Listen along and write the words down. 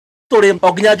turi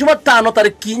oginya Jumatano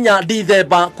tariki 4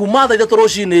 Dithemba kuma thaa 3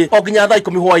 rucini oginya thaa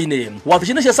 10 hwaini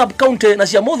wabici-ini cia sub county na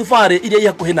cia muthubari iria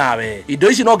ihakuhi nawe. Indo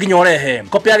ici no nginya urehe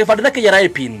kopi ya gibandĩ kĩra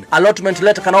pin, allotment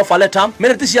letter kana offer letter,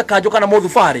 minute cia kanjũ kana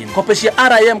muthubari, kopi cia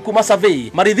RIM kuma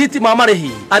survey, marithiti ma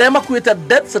marihi, aria makuite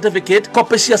death certificate,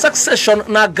 kopi cia succession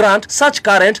na grant, search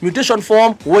current, mutation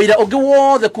form, wĩira ũngĩ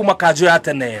wothe kuma kanjũ ya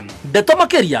tene. Ndeto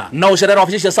makĩria na ũcerera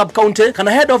wabici cia sub county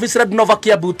kana head office Red Nova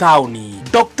Kiambu Town.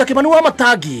 Dr Kimani wa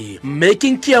Matagi,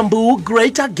 making Kiambu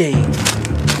great again.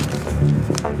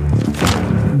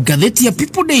 Gatheti ya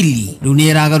People Daily riu ni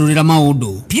iragarurira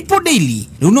maundu. People Daily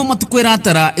riu no matukwira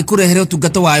atara ikurehere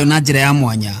utungata wayo na njira ya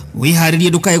mwanya. Wiharirie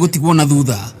ndukae gutigwo na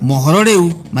thutha. Mohoro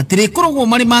riu matirikoragwo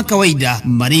mari ma kawaida,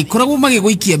 marikoragwo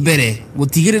magiguikia mbere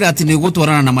gutigirira ati ni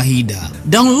gutwarana na mahinda.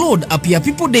 Download app ya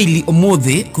People Daily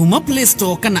umuthi kuma Play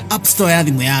Store kana App Store ya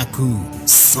thimu yaku.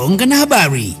 Songa na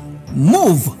habari.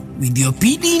 Move with your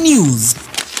PD News.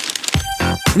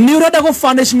 Ni urenda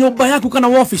gufurnish nyumba yaku kana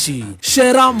office?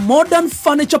 Shera Modern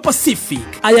Furniture Pacific.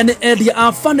 Aya ni endia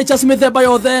a furnitures mithemba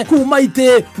yothe kuma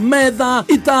ite, metha,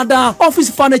 itanda,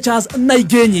 office furnitures na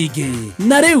ingĩ nyingĩ.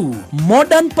 Na riu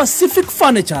Modern Pacific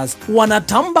Furnitures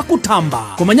wanatamba kutamba.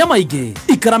 Kumenya maingĩ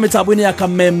ikara mitambo-ini ya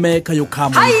kameme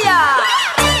kayukamu. Haya!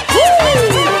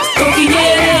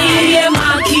 Tukinyeririe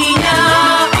makinya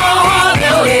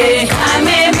ohothewe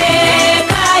kameme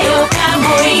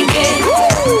kayukamu ingi.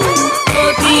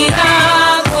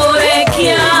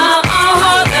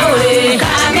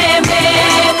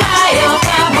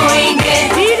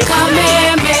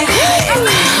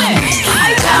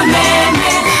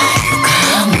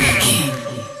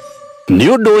 Ni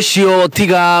undu ucio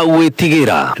tiga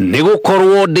gwitigira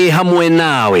nigukorwo ndi hamwe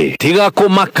nawe, tiga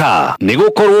kumaka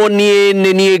nigukorwo nie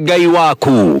Ngai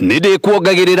waku,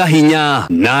 nindikuongagirira hinya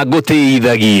na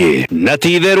ngutiithagie, na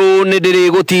titheru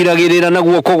nindirigutiragirira na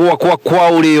guoko gwakwa kwa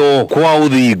urio kwa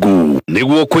uthingu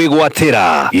niguo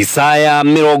kwigwatira. Isaya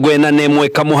 41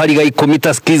 kamuhariga 10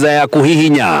 taskiza ya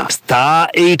kuhihinya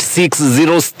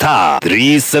 *860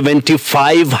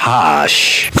 *375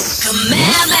 hash.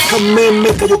 Kameme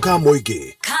kayoka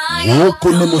moige Ngoko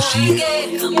ne mucie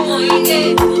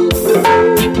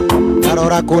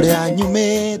Arora kuria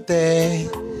nyumete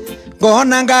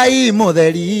ngona Ngai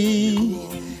mutheri,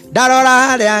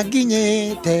 ndarora ria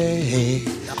nginyete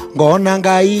ngona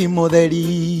Ngai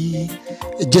mutheri.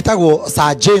 Njitagwo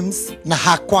Sir James na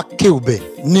hakwa kiumbe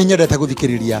ni nyendete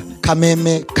guthikiriria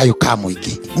kameme kayuka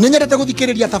muingi. Ni nyendete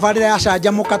guthikiriria tabarira ya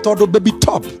canjamuka tondu Baby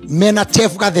Top mena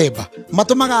Chef Gathemba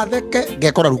matumaga theke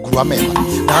ngekora rungu rwa mema.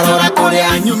 Ndarora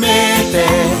kuria nyumete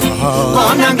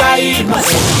ngona Ngai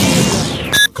mutheri.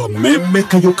 Kameme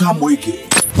kayuka muingi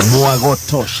mwago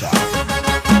tosha.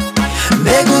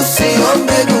 Mbegu sio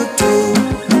mbegu tu,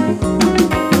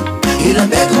 ila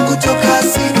mbegu kutoka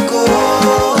Sidco.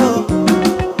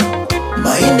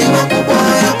 Mahindi makubwa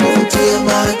ya kuvutia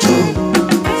macho,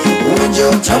 uonje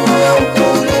utamu wa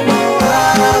ukulima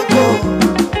wako.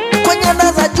 Kwa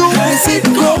nyanda za juu ni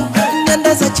Sidco,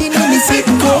 nyanda za chini ni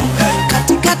Sidco,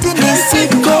 katikati ni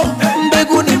Sidco,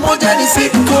 mbegu ni moja ni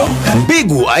Sidco.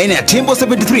 Mbegu aina ya Tembo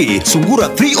 73, Sungura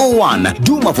 301,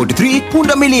 Duma 43,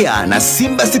 Punda Milia na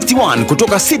Simba 61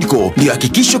 kutoka Sidco ndio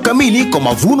hakikisho kamili kwa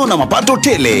mavuno na mapato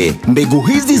tele. Mbegu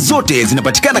hizi zote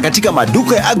zinapatikana katika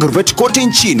maduka ya Agrovet kote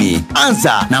nchini.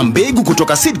 Anza na mbegu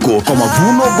kutoka Sidco kwa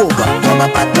mavuno bomba. Kwa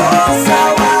mapato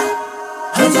sawa,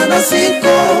 anza na Sidco.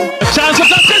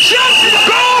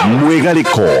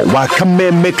 Mwigaliko wa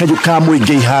kameme kayuka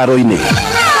muingi iharo-ini.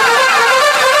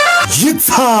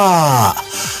 Jitha!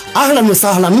 Ahlan wa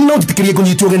sahlan no gitikirie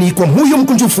kunyitugani kwa muyo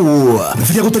mkunjufu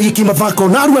nafia gutariki mathako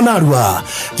narua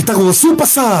gitagwo Super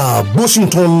Sub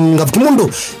Washington Gavkimundo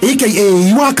aka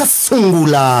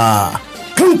Wakasungula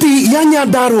County ya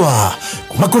Nyandarua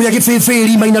kumakuria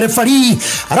gifeferi maina refari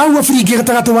araua frigi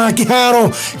gatagato wa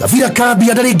kiharo gavira kabi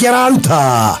ya ndari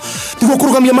ngeraruta tigo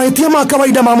kurugamia mahitia ma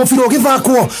kawaida ma mufiro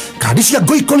githako kadi cia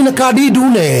goikoni na kadi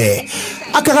ndune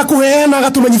akaga kuheana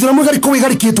gatumenyithira mwigariko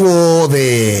wigarikitwo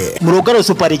the Murugaro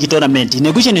Super League Tournament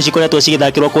negucanio cikoretwo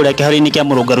cigithakirwo kuria kiharo-ini kia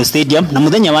Murugaro Stadium na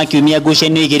muthenya wa kiumia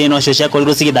ngucanio igiri nocio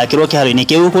ciakorirwo cigithakirwo kiharo-ini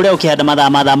kiu kuria ukihanda mathaa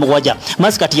 7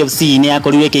 Muscat FC ni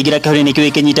yakorirwo ikigira kiharo-ini kiu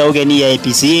ikinyita ugeni ya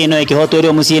APC no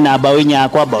ikihotwo mucii na bao 4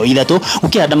 kwa bao 3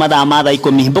 ukihanda mathaa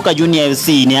 10. Mboka Junior FC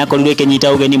ni yakorirwo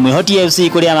ikinyita ugeni Mwihoti FC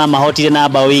kuria mahotire na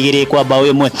bao 2 kwa bao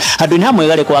 1 handu-ini hamwe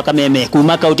gari kwa kameme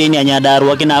kuma kaunti-ini ya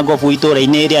Nyandarua kinangobu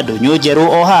itura-ini ria ndunyu njeru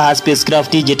oha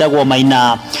spacecraft jetagwo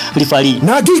maina rifari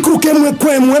na ngikuruke mwe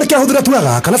kwemwe reke ahuthira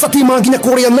turaga kana satima nginya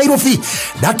kuria Nairobi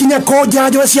ndakinya koja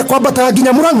njoe cia kwambata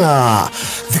nginya Murang'a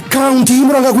The county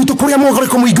Muranga gwitu kuria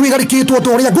mogariko muingi wigarikitwo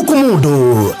toria nguku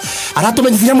mundu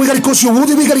aratumenyithia mwigariko ucio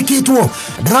wothe wigarikitwo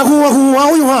ndaraguagua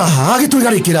uyu haha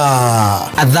agitwigarikira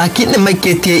athaki ni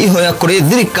maikitie ihoya kuri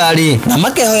thirikari na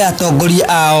makehoya atongoria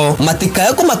ao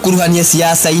matikae kumakuruhania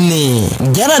siasa-ini.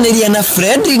 Ngiaraniria na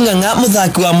Fred Ng'ang'a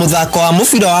muthaki wa muthako wa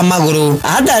mubira wa maguru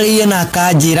andaririe na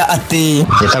akanjira ati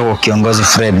gitagwo kiongozi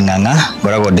Fred Ng'ang'a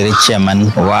ngoragwo ndiri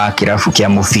chairman wa kirabu kia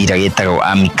mubira gitagwo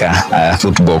Amika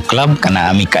Football Club kana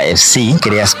Amika FC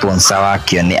kiria sponsor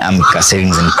wakio ni Amika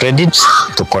Savings and Credit.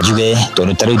 Tukojuge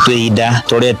tonutari twida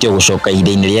toretio gucoka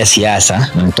ihinda-ini ria siasa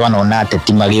ntwanona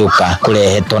ateti magiuka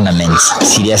kurehe tournaments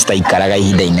serious taikaraga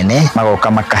ihinda inene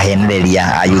magoka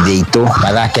makahenereria ayuthi itu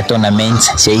mathake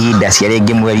tournaments cia ihinda cia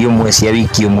ringi mweri umwe cia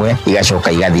wiki umwe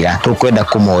igacoka igathira. Tukwenda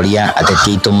kumoria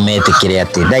ateti itu metikire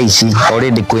ati thaici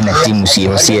already kwina timu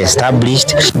cio cia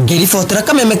established. ngiribotera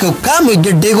kameme kau ka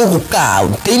muingi ndiguguka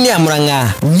teini ya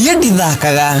Murang'a nie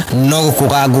ndithakaga no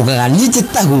gukugangugaga nie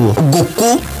njitagwo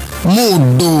nguku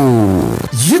mundu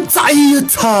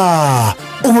yita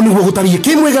ubu niguo gutariye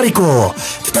kimwigariko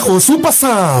gitagwo Super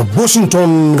Sub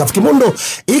Washington Gafkimondo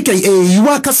aka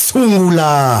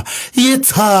Wakasungula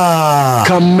yita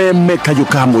kameme kayo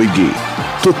ka muingi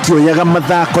tutioyaga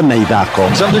mathako na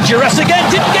ithako.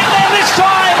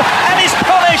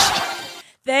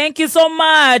 Thank you so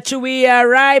much. We are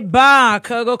right back.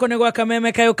 Goko nigwa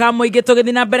kameme kayo ka muingi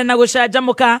tugithi na mbere na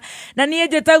gucanjamuka na nie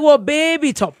njitagwo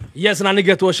Baby Top. Yes, na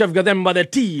nigetwo chef gathemba the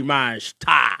tea master.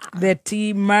 The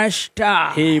tea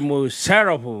master. Hey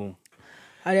Musarafu.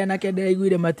 Aria na kende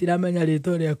aiguire matiramenya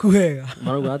ritwa riaku wega.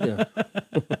 Maruga atia.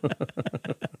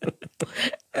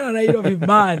 Era na iro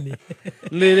vimani.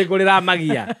 Nire kurira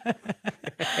magia.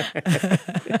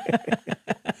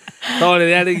 Tole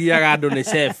ria rigiaga andu ni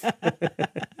chef.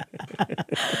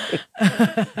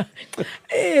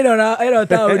 Ero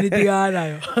tauni tigana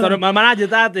yo. Tore mama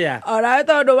najita atia. Ora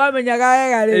tondu bamenyaga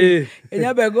wega ri.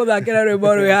 Inyambe nguthakira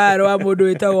rwimbo rwi haro wa mundu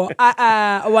witagwo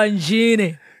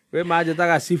Wanjine. We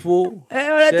majitaga sifu.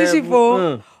 Ora ti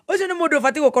sifu. Ucio ni mundu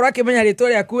ubati gukorwo akimenya ritwa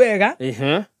riaku wega.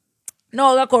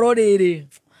 No gakorwo riri.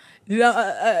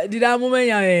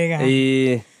 Ndiramumenya wega.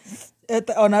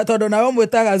 Ona tondu nawe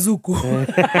mwitaga Zuku.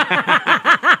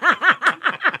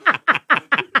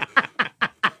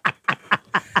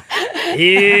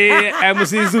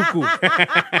 MC Zuku.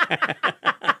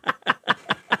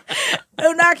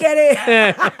 Unakere.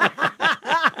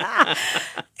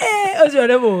 Ucio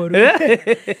ni mundu.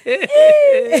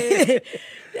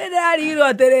 Ndariro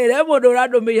aterere mundu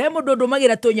randumiire he mundu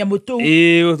ndumagira tunyamu tu.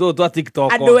 Twa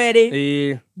TikTok. Andu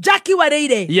eri. Jackie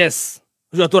Wareire. Yes.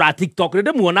 Ucio tura TikTok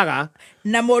rinde muonaga.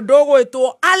 Na mundu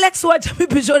gwitwo Alex Wajami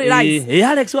Bishori Rice.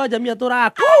 Alex Wajami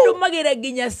aturako. Ndumagire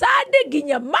ginya Sande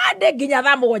ginya Mande ginya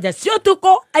thaa mugwanja cio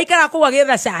tuko aikara ku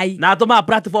agitha cai. Na atuma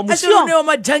platform cio. Acio nio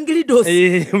majangili dos.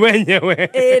 Wenyewe.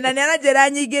 Na ni anajera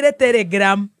nyingire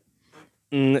Telegram.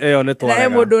 Eyo ni twaraga. Na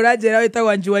mundu urajera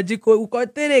witagwa Njuanjiko uko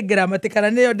Telegram atikana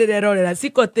niyo ndirerorera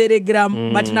siko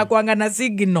Telegram matina kwangana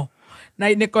signal. Na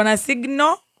niko na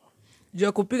signal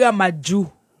jo kupiga maju.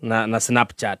 Na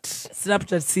Snapchat.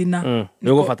 Snapchat sina.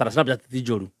 Niko fatara Snapchat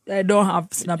tijoru. I don't have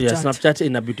Snapchat. Yeah, Snapchat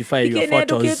ina beautify your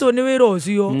photos. Kito ni wiro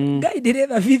ucio. Ngai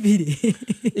ndiretha viviri.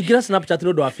 Igira Snapchat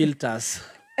no do filters.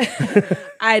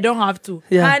 I don't have to.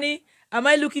 Yeah. Honey, am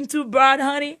I looking too bad,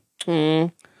 honey?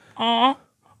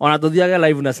 Ona tuthiage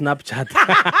live na Snapchat.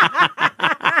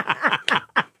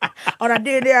 Ona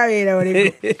ndinde awira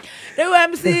uri. Riu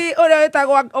MC uri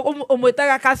witagwa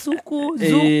umwitaga Kasuku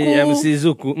Zuku. MC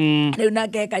Zuku. Riu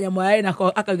nake kanyamu yae nako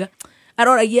akauga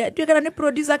aroragia ndio kana ni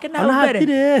producer kena mbere.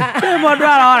 Ni mundu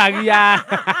aroragia.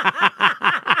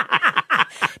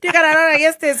 Ndio kana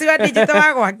aroragia stage wa digital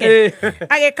wa gwake.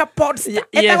 Ageka podcast.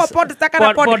 Etagwo podcast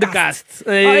kana podcast.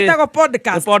 Etagwo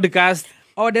podcast. Podcast.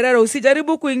 Derero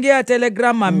usijaribu kuingia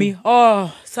Telegram mami.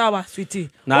 Sawa sweetie.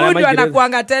 Huyu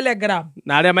anakuanga Telegram.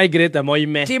 Na aria maigirete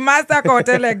moime. Timasta ko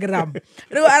Telegram.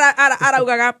 Riu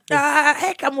araugaga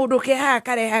he kamundu ke ha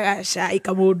karehaga cai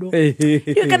kamundu.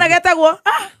 Iyo kana getagwo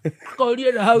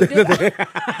akorie na hau.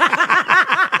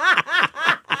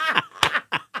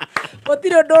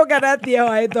 Otiro doga natia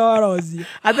wa etorozi.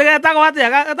 Ategetagwo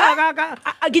atia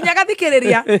ginya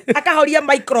gathikiriria akahoria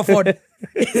microphone.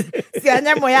 Cia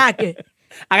nyamo yake.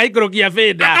 Agaikorokia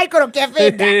feda.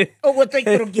 Ugo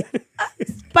toikorokia.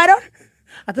 Paro.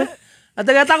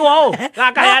 Ategetagwo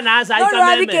kaka yana cai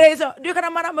kameme. Ndio ndio kana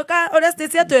mara maka ora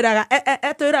stage atwiraga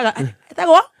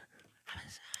etagwo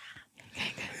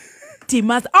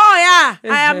Timas. Oh yeah,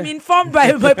 I am informed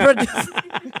by my producer.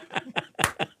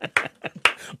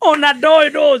 Ona doi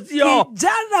dosio.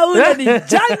 Kijana ule ni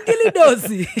jangili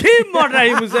dosi. Kimona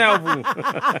himself.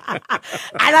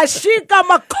 Anashika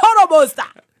makorobosta.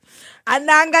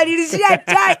 Anaangalilishia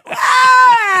time.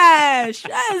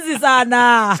 Shenzi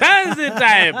sana. Shenzi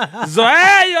time.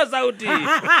 Zoea hiyo sauti.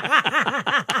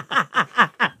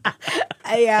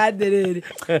 Aya adiriri.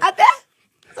 Ate.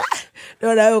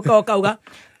 Ndona uka.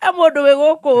 Mundu we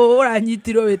guku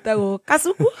uranyitirwo witagwo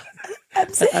Kasuku.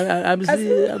 MC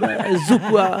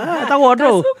Zuku. Atago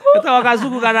ndo. Atago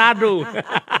Kasuku kana andu.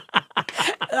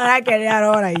 Arakeria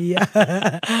roraia.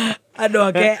 Andu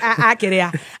ake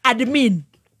akeria admin.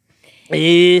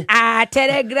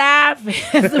 Telegraph,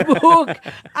 Facebook.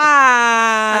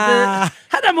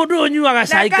 Hada mundu onyuaga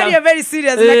cai ka. Nakari very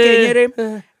serious na kenyere.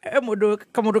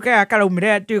 Kamundu kaya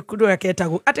karaumire ati kundu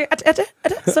yaketago. Ate.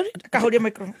 Sorry, kahoria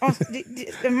microphone. Oh,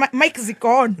 mic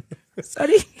ziko on.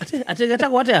 Sorry. Ate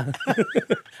getago atia.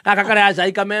 Akakare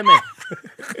cai ka meme.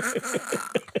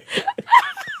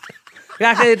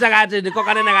 Gake tagate ndiko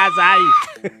kanene ga cai.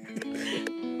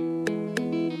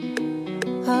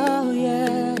 Oh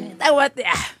yeah.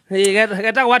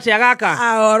 Geta watia gaka.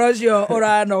 Orocio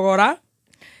uranogora.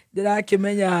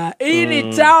 Ndirakimenya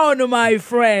ini town my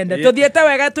friend. Tuthiete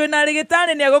wega twina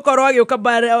rigitani ni agukorwo agiuka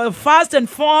but first and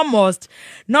foremost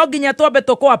no ginya twambe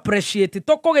tuko appreciate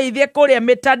tukugeithie kuria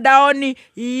mitandaoni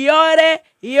yore.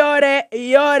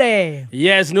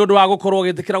 Yes, ni undu wa gukorwo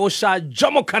gitikira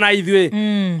gucanjomoka na ithwe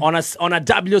on a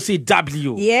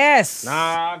WCW. Yes.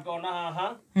 Na gona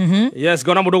haha. Yes,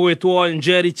 gona mundu gwitwo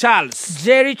Jerry Charles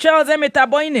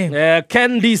emitambo-ini.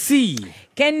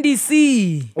 Candy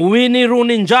C. Winnie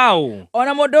Rooney Njau.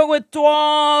 Ona mundu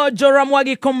gwitwo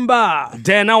Joramwagi Kumba.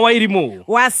 Dena Wairimu.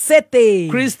 Wasete.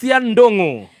 Christian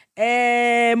Ndongo.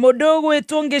 Mundu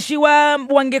gwitwo Ngeshiwa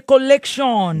Wange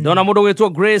Collection. Ndona mundu gwitwo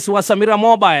Grace wa Samira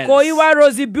Mobile. Koiwa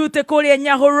Rosie Beauty kuria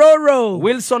Nyahororo.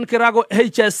 Wilson Kirago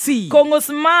HSC. Kongo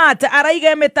Smart araiga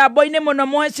emitambo-ini muno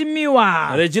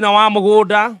mweshimiwa. Regina wa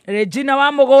Mugoda.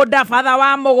 Father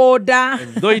wa Mugoda.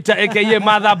 Doita aka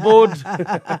Motherboard.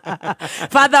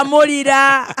 Father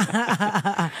Morira.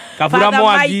 Kavura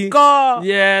Mwagi.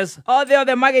 Yes.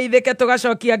 Othe mageithike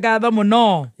tugacokia ngatho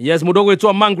muno. Yes, mundu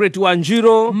gwitwo Margaret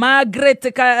Wanjiro.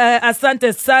 Margaret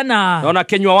asante sana. Ona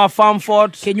Kenywa wa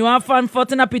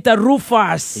Farmfort na Peter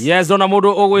Rufus. Yes, ona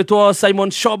mundu ogwitwo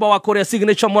Simon Shoba wa Korea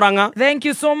Signature Muranga. Thank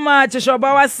you so much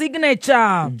Shoba wa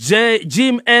Signature.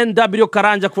 Jim NW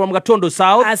Karanja from Gatondo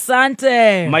South.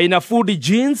 Asante. Maina Food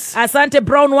Jeans. Asante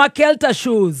Brown wa Kelta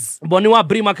Shoes. Boni wa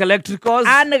Brimac Electricals.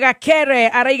 Anga Kere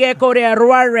araiga Korea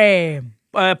Ruare.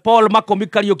 Paul Makombi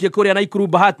Karaoke Korea na Ikuru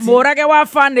Bahati. Morage wa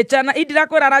furniture na idira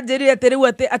kwira ranjeri ateriu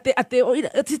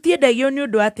ati tiendagio ni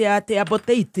undu ati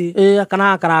aboteite.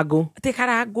 Kana karago. Ati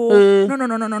karago.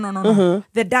 No.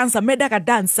 The dancer medaga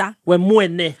dancer. We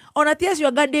mwene. Ona tia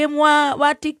cio gademwa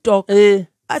wa TikTok.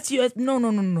 Acio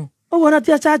no. Ona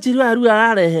tia chachiru aru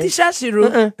ararehe. Ti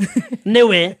chachiru.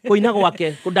 Newe koina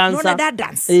gwake kudansa. No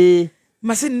dance.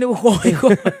 Masini ni uko.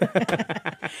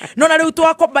 Nona riu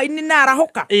twakoma ini na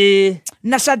arahoka.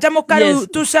 Na shajamuka riu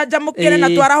tushajamukire na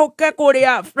twarahoka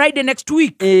kuria Friday next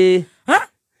week.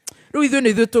 Riu ithu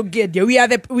ni tungiendia.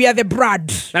 We are the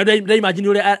brand. Na imagine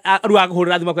uri aru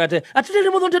aguhurira thimo kwate. Atiri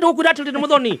muthoni ndo kuira atiri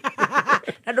muthoni.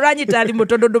 Na nduranyita thimo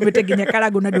tondu ndumite ginya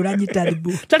karago na nduranyita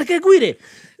thimu. Tarike gwire.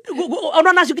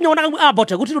 Ona nacio kinya ona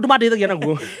abote gutiri ndu mandeithagia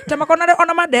naguo. Tamakona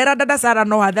ona madera dada Sara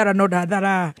no hathara no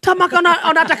dathara. Tamakona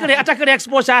ona atakire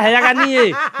exposure heyaga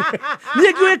nie.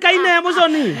 Nie kiwe kaine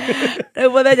muconi.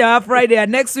 Muthenya wa Friday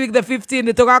next week the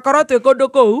 15th tugakorwo twi kundu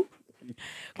kou.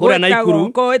 Kura na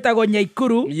Ikuru. Ko etagwo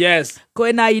Nyaikuru. Yes.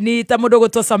 Kwena ini ta mundu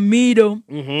gwitwo Samido.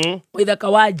 Withaka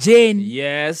wa Jane.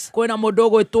 Yes. Kwena mundu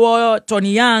gwitwo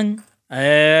Tony Young.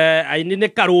 Aini ne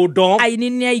Karudo. Aini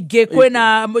ni aige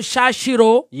kwena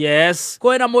Shashiro. Yes.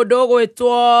 Kwena mundu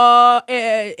gwitwo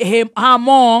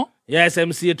Hamo. Yes,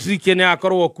 MC Tricky ne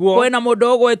akorwo kuo. Kwena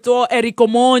mundu gwitwo Eric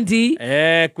Mondi.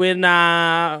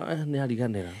 Kwena ne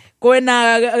hariganira.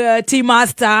 Kwena Tea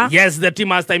Master. Yes, the Tea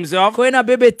Master himself. Kwena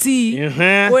Bebe T.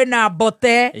 Kwena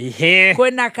Bote.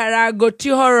 Kwena Karago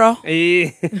Tihoro.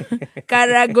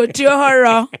 Karago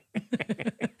Tihoro.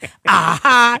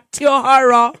 Aha,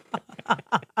 Tihoro.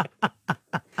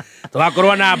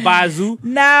 Tugakorwo na Bazu.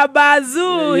 Na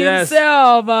Bazu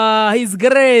himself, His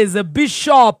Grace,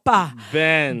 Bishop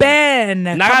Ben.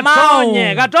 Na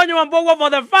Gatonye Wambogo for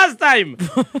the first time.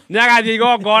 Nyagathi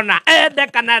gongona. Ede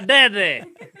kana dede.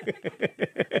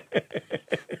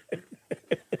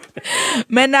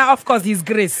 Mena, of course, His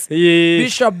Grace.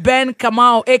 Bishop Ben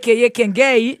Kamau, aka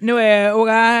Kengei, niwe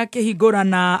uga kihigura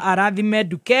na Arathime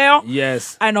Dukeo.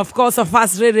 Yes. And of course, of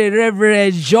us,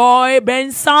 Reverend Joy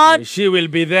Benson. She will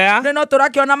be there. Neno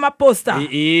turakiona maposta.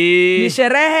 Ni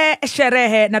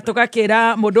sherehe na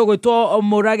tukakira mudogo to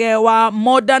murage wa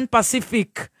Modern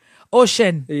Pacific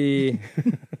Ocean.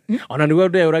 Ona niwe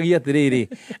ndio uragia tiriri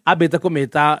abeta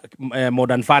kumeta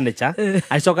Modern Furniture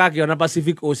aicoka akiona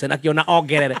Pacific Ocean akiona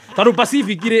ongerere tondu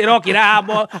Pacific iri rokira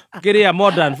habo kiria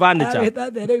Modern Furniture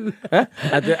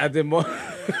ate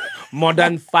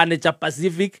Modern Furniture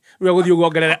Pacific rwe guthio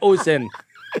guongerere Ocean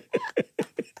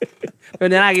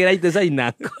wena ragira ite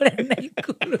saina kore na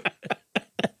ikuru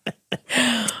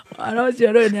ano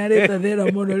cioro ni arita thira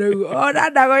muno riu ona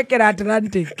ndagwekera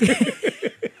Atlantic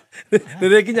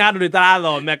Ndekinya handu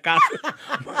nitarathomeka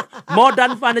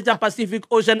Modern Furniture Pacific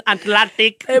Ocean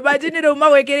Atlantic. Imagine rĩu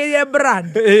magwĩkĩrĩrie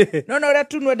brand. Nona ũrĩa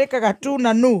tu nwendekaga tu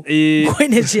na nu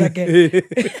nguo-inĩ ciake.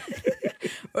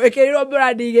 Wĩkĩrĩrwo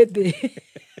brand igĩtĩ.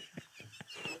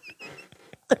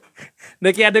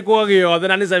 Nĩkĩandĩkwo gĩothe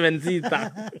na nĩ 7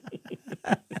 seater.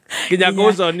 Kinya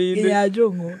cushion-inĩ. Kinya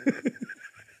njũng'ũ.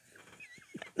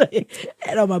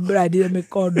 Ero mabrand ya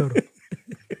mĩkondoro.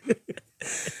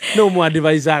 No more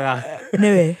advisaga.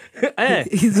 Newe.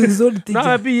 Izulti.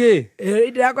 Na PA.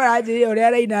 Ndakora aje uri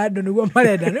araina andu niguo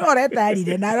marenda. Ni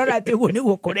oretarire na arora ati uguo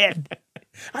niguo kurenda.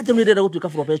 Ati ndirenda gutuika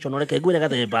professional reke ngwire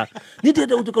gathemba.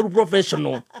 Ndirenda gutuika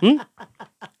professional.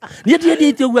 Ndirenda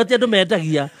iti uguo ati andu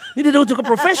mendagia. Ndirenda gutuika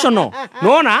professional.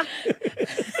 Nona?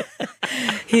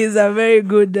 He's a very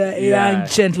good young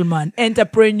gentleman,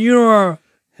 entrepreneur.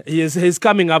 He's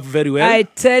coming up very well. I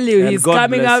tell you, he's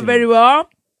coming up very well.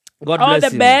 God all bless the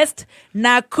him. best.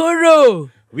 Nakuru.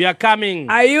 We are coming.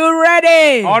 Are you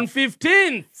ready? On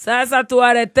 15th. Sasa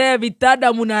tuwarete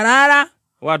vitada munarara.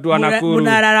 Watu wa Nakuru.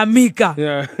 Munararamika.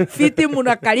 Yeah. Fiti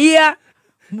munakalia.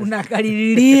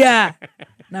 Munakalililia.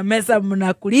 Na mesa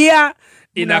munakulia.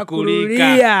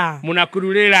 Inakurika.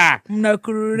 Munakururira.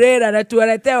 Na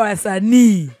tuwarete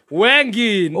wasanii.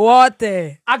 Wengi.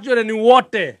 Wote. Actually ni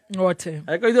wote. Wote.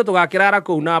 Eko ithuĩ tũgakĩrara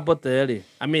kũu na boteri.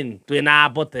 I mean, twĩna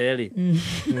boteri.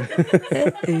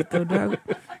 Tondu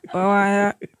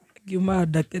waya Ugima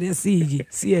dakteria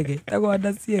siege.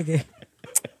 Tagwanda siege.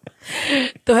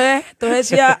 Tuhe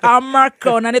cia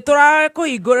Amako na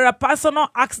nĩtũrakũhingũrĩra personal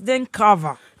accident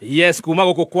cover. Yes, kuma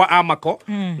gũkũ kwa Amako.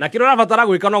 Na kĩrĩa ũrabatara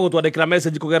gwĩka no gũtwandĩkĩra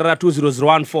message kũgerera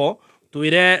 20014.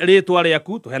 Tuire rĩtwa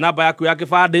rĩaku, tuhe namba yaku ya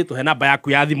kĩbandĩ, tuhe namba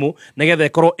yaku ya thimũ nĩgetha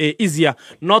ĩkorwo easier.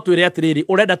 No twĩre atĩrĩrĩ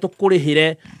ũrenda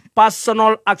tũkũrĩhĩre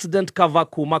personal accident cover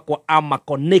kuma kwa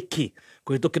Amako nĩkĩ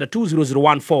kũhĩtũkĩra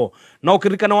 20014. No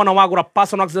ũkĩririkana wona wagũra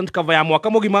personal accident cover ya mwaka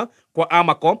mũgima kwa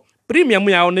Amako, premium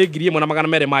yao nĩ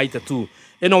 1,232.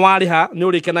 Ĩno warĩha nĩ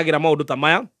ũrĩkenagĩra maũndũ ta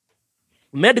maya: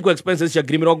 medical expenses cia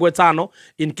 50,000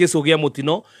 in case ũgĩa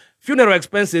mũtino, funeral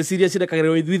expenses iria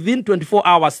cirekagĩrĩrwo within 24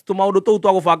 hours, tũmaũndũ tũu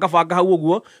twa gũbanga hau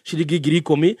ũguo ciringi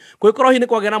 10,000. Kũngĩkorwo hihi nĩ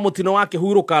kwagĩa na mũtino wa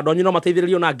kĩhurũka ndonyi no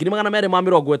mateithĩrĩrio na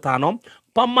 2,250.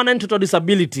 Permanent total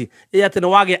disability ĩya atĩ nĩ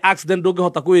wagĩa accident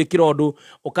ndũngĩhota kwĩĩkĩra ũndũ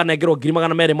ũkanengerwo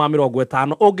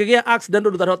 2,250. Ũngĩgĩa accident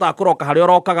ũndũ ũtarĩhotaga kũroka harĩa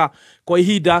ũrokaga kwa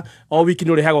ihinda o wiki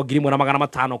nĩ ũrĩhagwo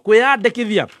 1,500.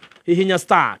 Kwĩyandĩkithia hihinya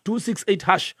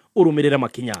 *268# urumĩrĩre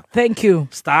makinya. Thank you.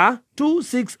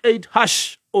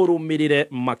 *268# urumĩrĩre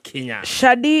makinya.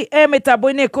 Shadi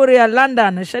mitambo-inĩ kũrĩa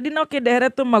London. Shadi no kĩndehere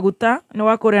tũmaguta nĩ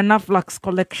wa kũrĩa Naflax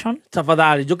collection.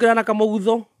 Tafadhali njũkĩra na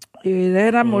kamũgutho.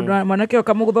 Rera mwanake o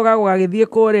kamũgutho gagũ gagĩthiĩ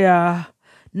kũrĩa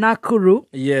Nakuru.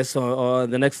 Yes,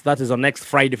 that is on next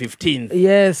Friday 15th.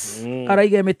 Yes.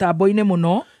 Araige mitambo-inĩ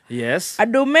mũno. Yes.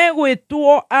 Andũ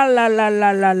megwĩtwo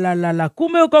alalalala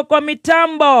kume uko kwa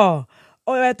mitambo.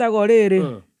 Oyo etagwo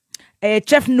rĩrĩ.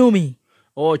 Chef Numi.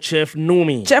 Oh, Chef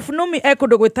Numi. Chef Numi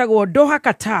kũndũ gwĩtagwo Doha,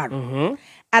 Qatar.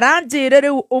 Aranjĩre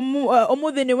rĩu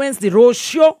ũmũthĩ nĩ Wednesday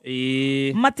rũciũ.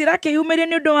 Matirakĩyumĩria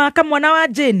nĩ ũndũ wa kamwana wa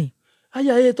Jane.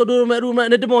 Aya tondũ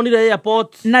nĩ ndĩmonire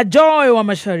airport. Na Joy wa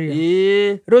Macharia.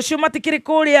 Rũciũ matikĩrĩ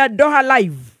kũrĩa Doha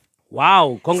live.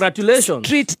 Wow, congratulations.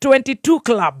 Street 22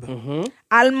 Club.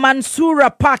 Al Mansura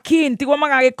Parkin tiguo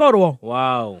magagĩkorwo.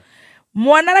 Wow.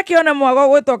 Mwana rakĩone mwago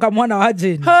gwĩtoka mwana wa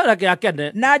Jane. Rake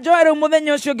akene. Na Joy rĩu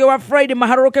mũthenya ũcio ũngĩ wa Friday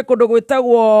maharũrũke kũndũ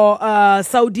gwĩtagwo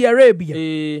Saudi Arabia.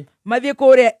 Mathiĩ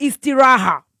kũrĩa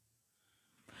Istiraha.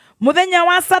 Muthenya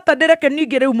wa Saturday reke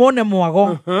ningĩ rĩu mone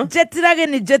mwago. Jetirage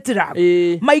ni jetira.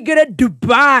 Maigĩre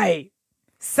Dubai.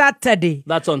 Saturday.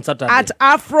 That's on Saturday. At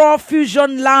Afro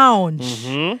Fusion Lounge.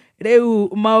 Rĩu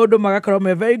maũndũ magakorwo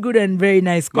me very good and very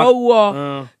nice.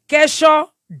 Koguo kesho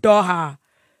Doha.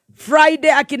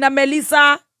 Friday akina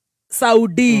Melissa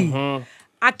Saudi.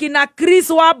 Akina Chris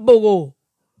Wabogo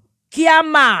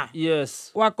Kiama.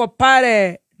 Yes. Wako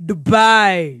pale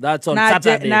Dubai. That's on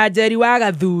Saturday. Na Jerry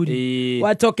Wagathuri.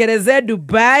 Watokereze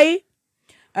Dubai.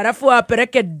 Alafu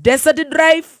wapeleke Desert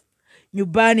Drive.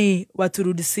 Nyumbani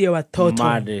waturudishie watoto.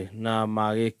 Made na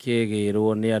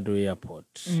magikigirwo ni andu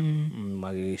airport.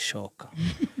 Magigishoka.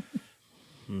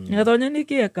 Gatonye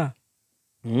nikieka.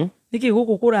 Niki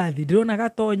guku kurathi ndirona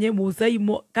gatonye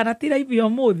musaimo kana tira ibi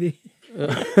omuthi.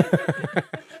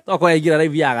 Toko yagira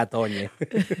live ya gatonye.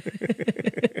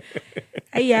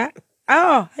 Aya.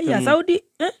 Aya Saudi.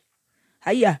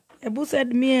 Aya. Ebu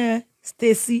send me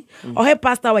Stacy. Ohe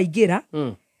pastor Waigira.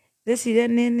 Desire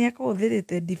ne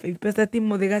akothirite 5%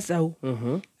 muthiga cau.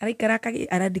 Araikara kagi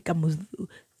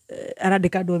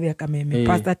aradika ndothi akameme.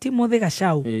 Pastor Timothy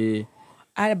Gacau.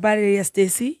 Bari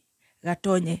Stacy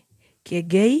gatonye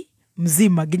Kiengei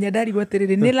mzima ginya ndari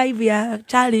gweterere ni live ya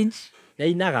challenge.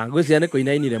 Yainaga ngwiciria ni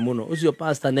kuinainire muno ucio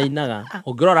pastor nainaga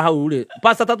ongirora hau ri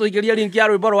pastor tatu ikiria link ya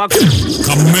rwimbo rwaku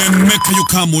kameme kayo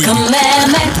kamwe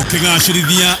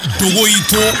tukigacirithia ndugu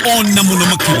itu ona muno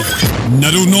makiri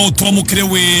na riu no twamukire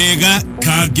wega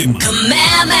kagema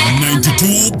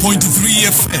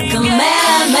 92.3 FM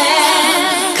kameme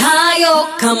kayo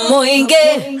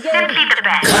kamoinge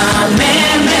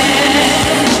kameme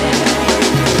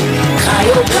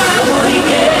kayo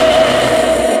kamoinge.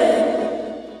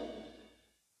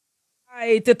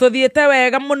 Tuthiete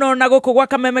wega muno na guku gwa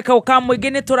kameme kau ka muingi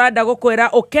ni turanda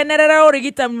gukwira ukenerera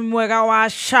urigitani mwega wa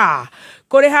SHA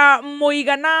kuriha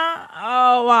muigana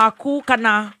waku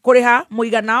kana kuriha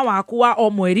muigana waku wa o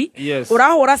mweri.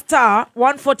 Urahura star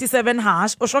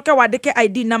 147 # ucoke wandike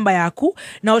ID number yaku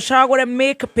na ucagure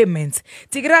make payments.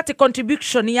 Tigira ati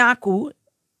contribution yaku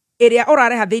iria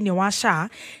urareha thiini wa SHA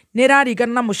ni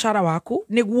raringana na mushara waku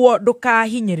niguo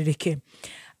ndukahinyiririke.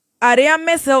 Aria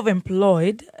me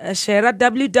self-employed, share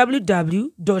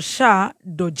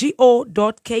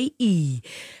www.sha.go.ke.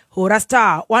 Hora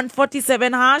star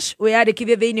 147 #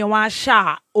 weyandikithie thiini wa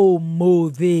SHA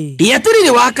umuthi. Iaturire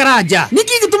wa karanja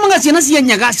niki gitumaga ciana cia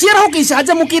nyaga ciarahoke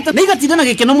icanja mukite na igatinda na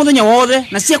gikeno muthenya wothe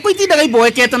na cia kwitindaga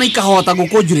iboekete na ikahota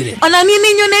gukunjurire. Ona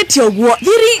nini nyonete uguo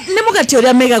thiri ni mugate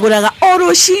uria megaguraga o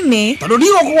rucini tondu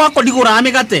ndio gwako ndigura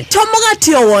migate to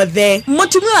mugate o wothe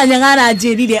mutumia wa nyaga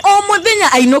aranjirire o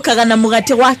muthenya ainukaga na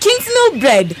mugate wa Kingsmill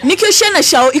bread nikio ciana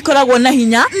ciao ikoragwo na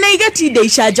hinya na igatinda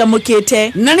icanja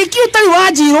mukite na nikio utari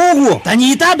wajiro uguo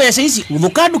tanyita mbeca ici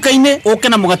uthuka nduka-ini uke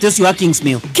na mugate ucio wa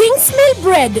Kingsmill. Kingsmill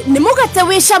bread ni mugate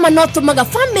wi cama no tumaga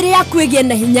family yaku igie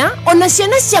na hinya ona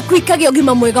ciana ciaku ikage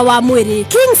ugima mwega wa mwiri.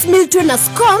 Kingsmill twina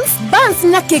scones, buns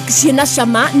na cake ciena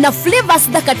cama na flavors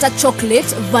thaka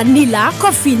chocolate, vanilla,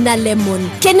 coffee na lemon.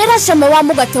 Kenera cama wa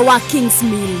mugate wa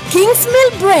Kingsmill.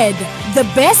 Kingsmill bread, the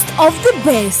best of the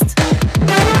best.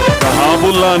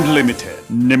 Dhahabu Land Limited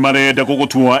ni marenda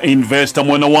gugutua investor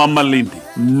mwena wa Malindi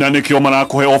na nikio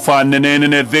marakuhe ofa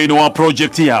nene thiini wa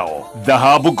project yao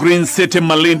Dhahabu Green City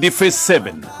Malindi Phase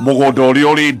 7 mugondo uria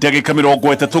uri ndagika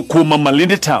 30 kuma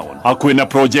Malindi Town akwina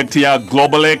project ya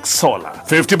Global X Solar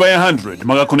 50 by 100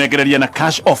 magakunegereria na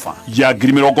cash offer ya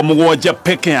 70,000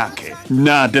 peke yake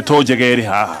na ndeto njegeri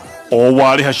haha o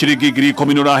wari hashiriki ngiri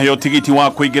 10 nuraheo tigiti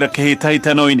wa kuingira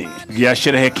kihitahitano-ini gia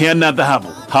sherehekea na dhahabu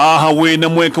haha wina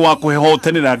mweke wa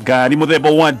kuhehotanira ngari muthemba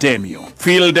wa Demio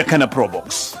Field kana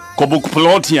Probox kobook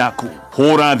plot yaku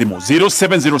hura thimu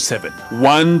 0707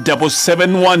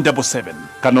 177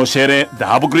 kana shere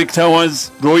Dhahabu Greek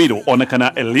Towers Roiro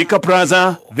onekana Elika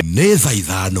Plaza neza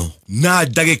ithano na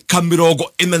ndagika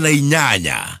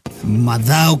 48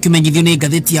 mathaa ukimenyithio ni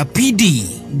ngatheti ya PD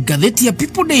ngatheti ya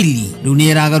People Daily riu ni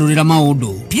iragarurira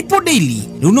maundu. People Daily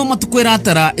riu no matukwira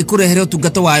atara ikurehere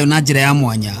utungata wayo na njira ya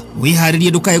mwanya wiharirie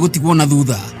ndukae gutigwo na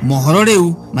thutha. Mohoro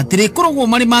riu matire koragwo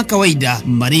mari ma kawaida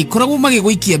mari koragwo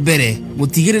magiguikia mbere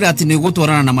gutigirira ati ni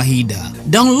gutwarana na mahinda.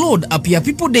 Download app ya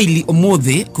People Daily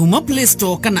umuthi kuma Play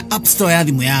Store kana App Store ya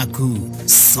thimu yaku.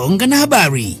 Songa na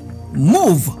habari,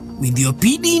 move with your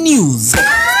PD News.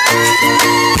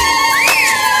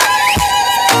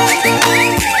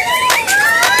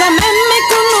 Kameme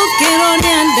kulukiro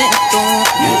niandeto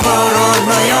Nikoro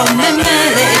noyo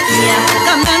memerekia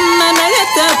Kameme na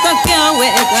getata kia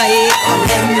wegai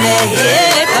Kameme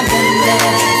ye kameme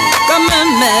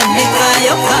Kameme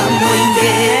mikayo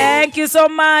kamuinge. Thank you so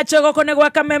much. Gokone gwa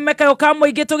kameme kayo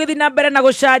kamuinge tugithi na mbere na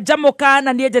gucanjamuka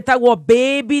na nie njetagwo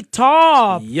Baby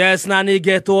Top. Yes na ni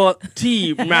getwo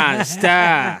T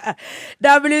Master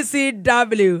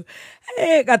WCW.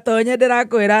 Gatonye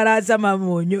ndirakwira aracama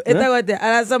munyu etagwete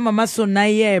aracama macuna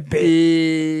yembe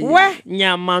we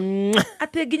nyama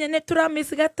ati nginya ne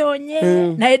turamisi gatonye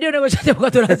na hindi ni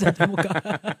gucanjamuka turacanjamuka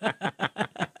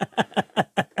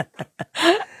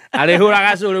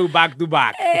arihuraga curu back to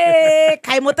back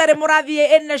kai mutare murathie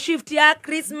in the shift ya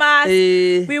Christmas.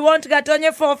 We want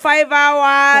Gatonye for 5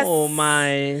 hours. Oh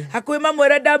my. Hakuima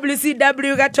mwere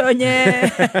WCW Gatonye.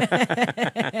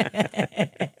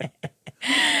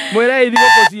 Mwere idhigo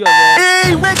kosio.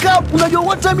 Hey, wake up! Unajua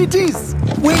what time it is?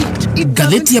 Wait,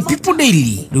 Gatheti ya People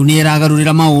Daily riu ni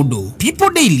iragarurira maundu. People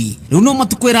Daily riu no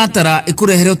matukwira atara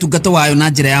ikurehere utungata wayo na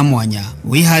njira ya mwanya.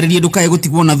 Wiharirie ndukae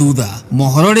gutigwo na thutha.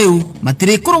 Mohoro riu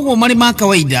matirikoragwo mari ma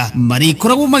kawaida,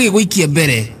 marikoragwo magiguikia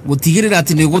mbere gutigirira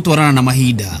ati ni gutwarana na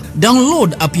mahinda.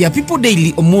 Download app ya People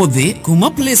Daily umuthi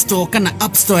kuma Play Store kana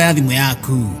App Store ya thimu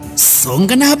yaku.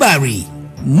 Songa na habari.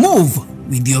 Move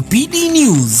with your PD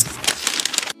News.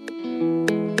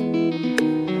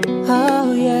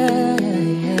 Oh yeah.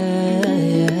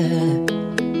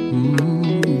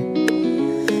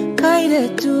 Kaire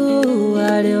tu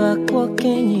wale wako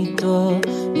kenyito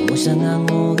ni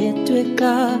mushangango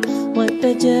getweka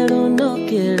mwetejero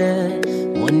nokire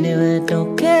mwone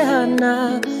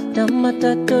wetokehana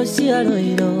tamatato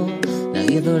ciaroiro na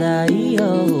githura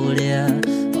iyo uria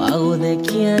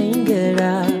waguthekia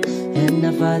ingera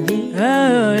ena fathi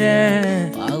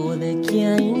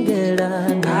waguthekia ingera.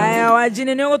 Aya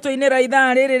wajini ni gutuinira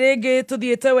ithaa riri ringi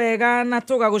tuthiete wega na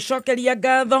tugagucokeria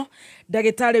ngatho.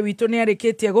 Ndagitari witu ni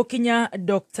arikitie gukinya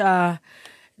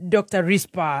Dr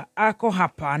Risper ako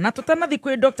hapa na tutanathi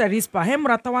kwi Dr Risper. He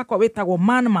murata wakwa witagwo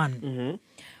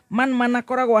Man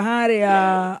akoragwo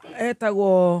haria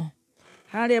etagwo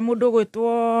haria mundu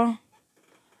gwitwo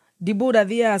Dibura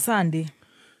thia Sunday.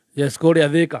 Yes, kuri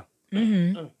athika.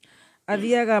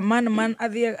 Athiaga Man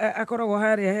athiaga akoragwo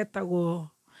haria hetagwo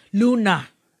Luna.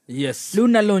 Yes.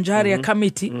 Luna Lounge haria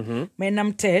committee mena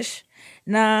Mtesh.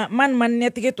 Na Man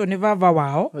netigitwo ni baba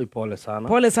wao. Oi, pole sana.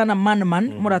 Pole sana Man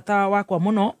murata wakwa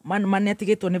muno. Man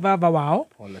netigitwo ni baba wao.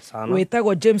 Pole sana.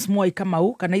 Wetagwo James Mwai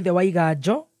Kamau kana ithe wa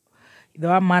Iganjo. Ithe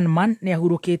wa Man ni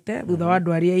ahurukite thutha wa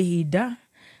ndwari ya ihinda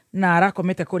na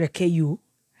arakomete kuria KU.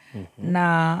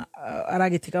 Na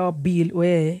aragitiga bill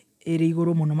we iri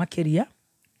iguru muno makiria.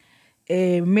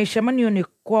 Meshamanio ni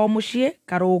kwa mucie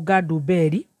Karunga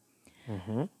Duberi.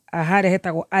 Ahare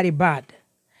hetagwo Aribad.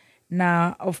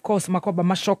 Na of course makoba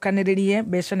macokaniririe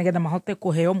mbeca nigetha mahote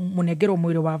kuheo munengero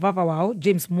mwiri wa baba wao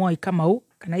James Mwai Kamau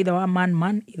kana ithe wa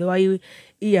Man ithe wa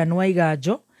Ian wa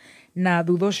Iganjo. Na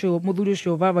thutha ucio muthuri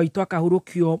ucio baba itu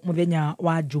akahurukio muthenya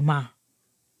wa Juma.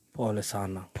 Pole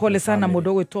sana. Pole sana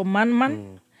mundu gwitwo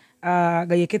Man.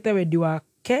 Gayekete wendi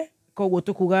wake koguo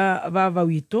tukuga baba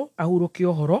witu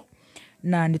ahurukio horo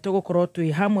na nitugukorwo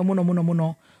twi hamwe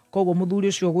muno koguo muthuri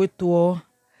ucio gwitwo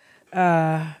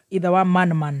ithe wa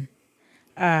Man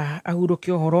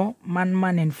ahurukio horo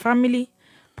Man and family.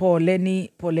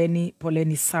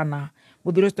 Poleni sana.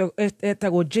 Muthuri ucio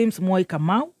etagwo James Mwai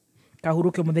Kamau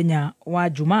kahurukio muthenya wa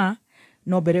Juma.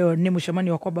 No mbere ni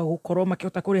mucemanio kwamba gukorwo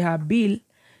makihota kuriha bill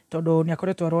tondu ni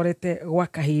akoretwo arorete gwa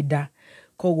kahinda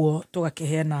koguo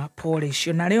tugakiheana pole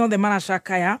icio na rĩothe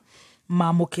maracakaya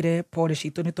mamukire pole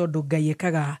citu ni tondu Ngai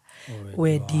ekaga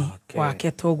wedi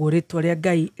wake toguo ritwa ria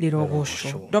Ngai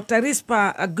rirogocwo. Dr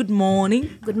Risper, good morning.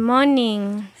 Good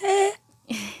morning.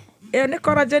 Eo ni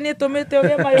koraje ni tumite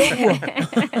uria mayoguo.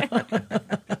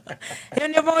 Eo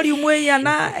ni volume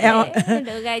yana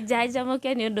ndoga jaja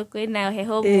muke ni undu kwina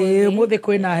heho muthi. Muthi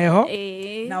kwina heho.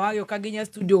 Na wagioka nginya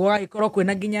studio gwagikorwo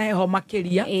kwina nginya heho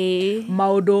makiria.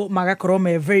 Maundu magakorwo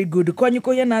me very good. Kwanyu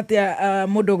kuyena atia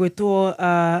mundu gwitwo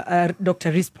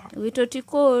Dr Risper? Wito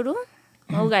tikuru.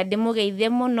 Mauga ndimugeithie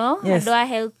muno andu a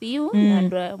help you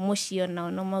andu mucio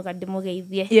na no mauga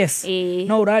ndimugeithie. Yes.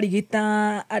 No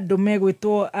urarigita andu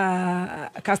megwitwo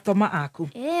customer aku.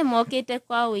 Mokite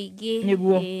kwa uingi.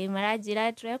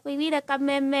 Marajira twa kuithire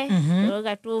kameme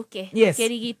roga tuke.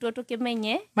 Kirigitwo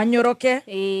tukimenye manyoroke.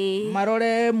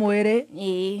 Marore mwere.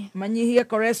 Manyihie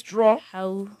cholesterol.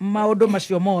 Maundu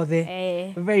macio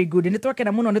mothe. Very good. Ni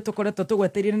twakena muno ni tukoretwo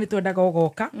tugweterie ni twendaga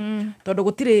ugoka tondu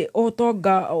gutire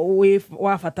utonga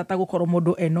wa fatata gukorwo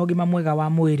mundu ena ugima mwega wa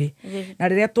mwiri. Na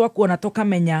riria twakuona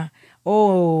tukamenya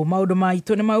maundu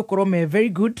maitu ni magukorwo me very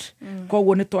good.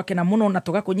 Koguo ni twakena muno na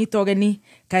tugakunyita ugeni.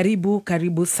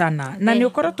 Karibu sana. Na ni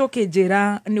ukoretwo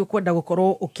ukinjira ni ukwenda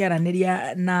gukorwo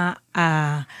ukiaraniria na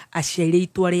aciari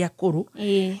itu aria akuru,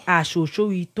 acucu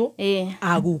witu,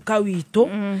 aguka witu.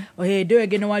 Hindi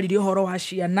wenge ni waririe uhoro wa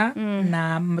ciana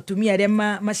na matumia aria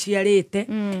maciarite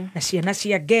na ciana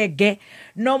cia ngenge.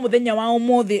 No muthenya wa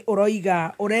umuthi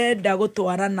uroiga urenda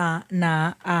gutwarana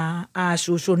na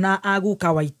acucu na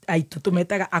aguka aitu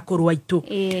tumetaga akuru aitu.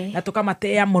 Na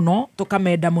tukamatea muno,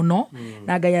 tukamenda muno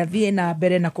na Ngai athie na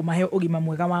mbere na kumahe ugima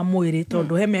mwega wa mwiri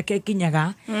tondu he miaka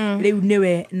ikinyaga riu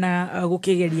niwe na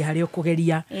gukigeria hari ri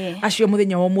ukugeria acio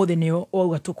muthenya wa muthe ni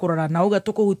auga tukurora na auga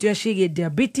tukuhutia ciige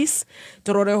diabetes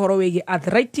turore horo wigi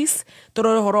arthritis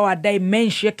turore horo wa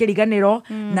dementia kiriganiro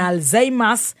na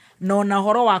Alzheimer's no na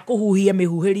horo wa kuhuhia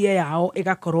mihuhirie yao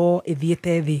igakorwo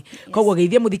ithiete thi koguo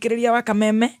geithia muthikiriria wa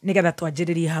Kameme nigetha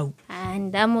twanjiririe hau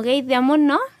ndamugeithia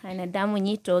muno na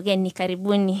ndamunyita ugeni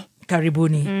karibuni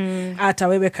ata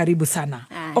wewe karibu sana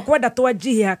okwenda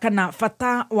twanjihia kana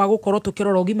fata wa gukorwo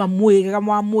tukirora ugima mwega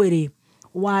wa mwiri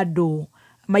wa andu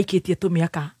maikitie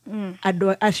tumiaka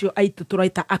andu acio aitu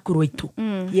turaita akuru aitu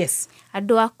yes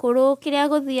andu akuru kiria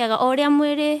guthiaga oria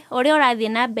mwiri oria urathie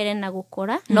na mbere na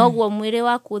gukora noguo mwiri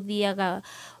waku uthiaga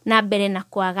na mbere na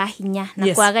kwaga hinya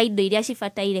na kwaga indo iria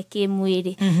cibataire ki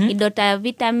mwiri indo ta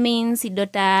vitamins indo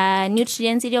ta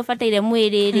nutrients iria ubataire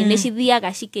mwiri ni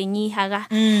cithiaga cikinyihaga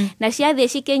na ciathie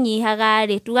cikinyihaga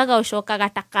ri tugaga ucokaga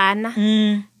takana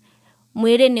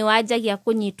mwiri ni wajagia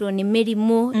kunyitwo ni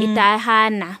mirimu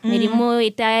itahana mirimu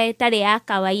itari ya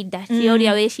kawaida cio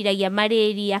ria weciragia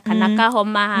malaria kana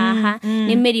kahoma haha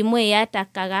ni mirimu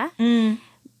yatakaga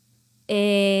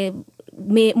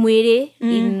mwiri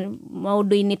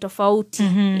maundu-ini tofauti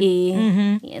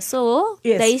so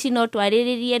taici no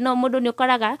twariririe no mundu ni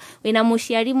ukoraga wina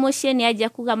muciari mucie ni anja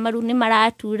kuga maru ni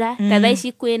maratura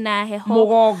taici kwina heho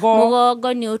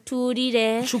mugongo ni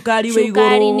uturire cukari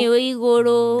ni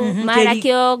iguru mara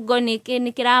kiongo ni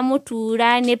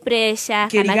kiramutura ni pressure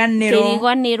kana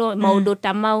kiriganiro maundu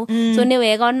ta mau so ni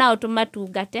wega ona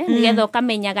utumatungate nigetha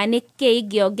ukamenyaga ni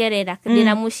kiingiongerera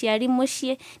ndina muciari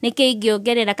mucie ni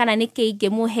kiingiongerera kana ni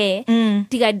kiingimuhe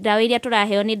tiga ndawa iria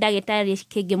turaheo ni ndagitari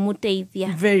kingimuteithia.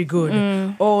 Very good.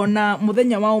 Ona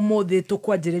muthenya wa umuthi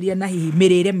tukwanjiriria na hihi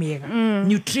mirire miega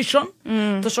nutrition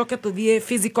tucoke tuthie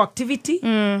physical activity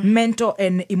mental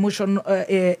and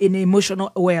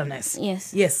emotional wellness.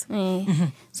 Yes.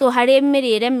 So hari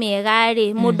mirire miega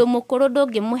ri mundu mukuru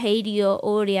ndungimuhe irio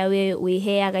uria we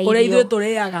wiheaga irio uria ithuĩ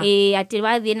turiaga ati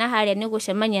wathie na haria ni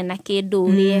gucemania na kindu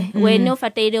urie we ni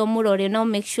ubataire umurore no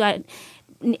make sure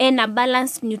ena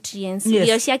balance nutrients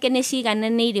irio ciake ni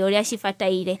cigananĩire uria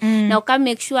cibataire na uka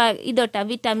make sure indo ta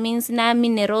vitamins na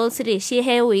minerals ri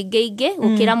cihe wĩingĩ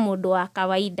gukira mundu wa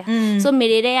kawaida so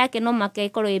mirire yake no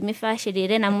makekorwo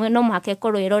imifashirire na no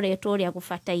makekorwo iroretwo uria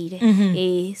gubataire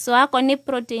so ako ni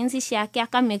proteins ciake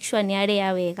aka make sure ni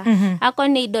aria wega ako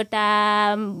ni indo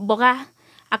ta mboga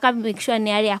aka make sure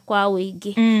ni aria kwa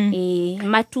wĩingĩ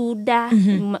matunda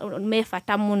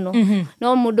mefata muno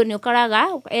no mundu ni ukoraga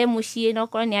mucie no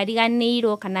korwo ni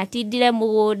ariganĩirwo kana tindire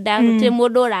mugunda gutire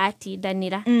mundu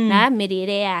uratindanira na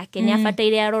mirire yake ni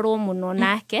abataire arorwo muno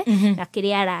nake na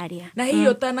kiria araria na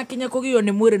hiyo tana kinya kugio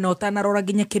ni mwiri no tanarora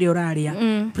ginya kiria uraria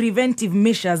preventive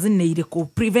measures ni iriku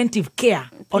preventive care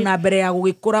ona mbere ya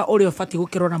gugikura uri ubati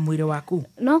gukirora mwiri waku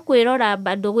no kwirora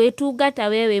bado gwitungata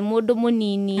wewe mundu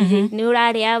munini ni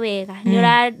uraria wega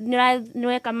ni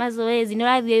weka mazoezi ni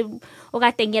urathie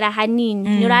ugatengera hanini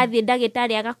ni urathie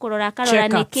ndagitari agakurora karora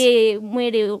niki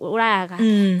mwiri uraga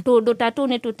tundu tatu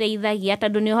ni tuteithagia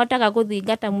tondu ni uhotaga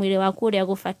guthingata mwiri waku uria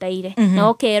gubataire na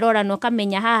ukerora no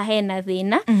kamenya haha hena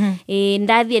thina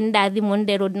ndathie ndathimo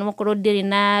ndero no korwo ndiri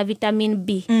na vitamin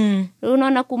B riu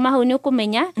nona kuma hau ni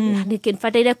ukumenya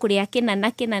nikifataire kuria kina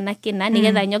na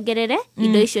nigetha nyongerere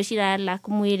indo icio cirala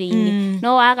kumwiri-ini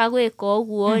no waga gwika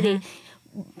uguo ri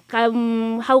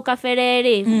hau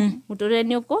kaferere muture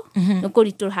ni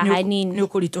ukurituha hanini ni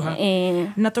ukurituha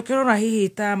na tukirora hihi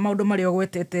ta maundu mari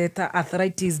ogwetete ta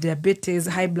arthritis diabetes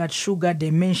high blood sugar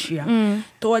dementia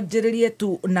twanjiririe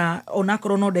tu na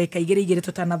onakorwo no ndagika igiri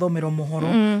tutanathomerwo muhoro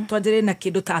twanjiririe na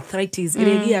kindu ta arthritis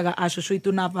irigiaga acucu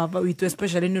itu na baba witu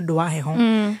especially ni undu wa heho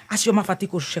acio mabati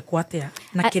kucekwo atia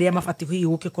na kiria mabati hihi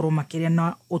gukikorwo makiria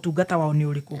na utungata wao ni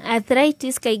uriku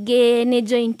arthritis kaingi ni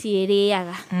joint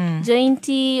iriaga joint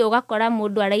ugakora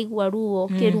mundu araigua ruo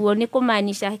kiruo ni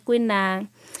kumaanisha kwina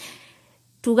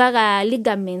tugaga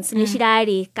ligaments ni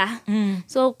cirarika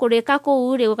so kurika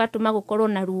kuu ri ugatuma gukorwo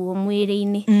na ruo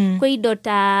mwiri-ini kwi indo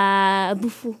ta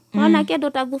thufu ona kindu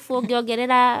ta thufu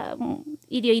ungiongerera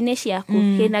irio-ini ciaku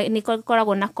ni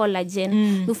koragwo na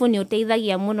collagen thufu ni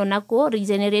uteithagia muno na ku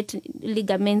regenerate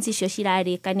ligaments icio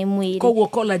cirarika ni mwiri koguo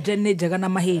collagen ni njega na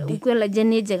mahindi collagen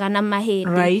ni njega na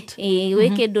mahindi wi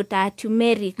kindu ta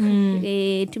turmeric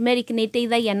turmeric ni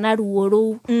iteithagia na ruo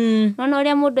ruu nona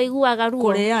uria mundu aiguaga ruo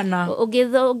kureana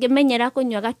ungimenyera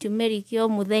kunywa turmeric o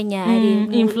muthenya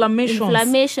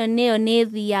inflammation niyo ni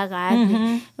thiaga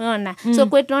nona so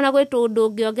kwetona kwetu undu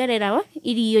ungiongerera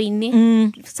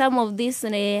irio-ini some of these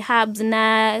vitamins, herbs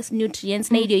na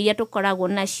nutrients na irio iria tukoragwo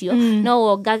nacio no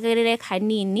wongagirire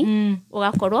kanini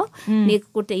ugakorwo ni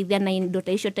guteithia na indo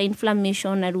ta icio ta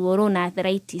inflammation na ruo na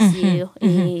arthritis iyo.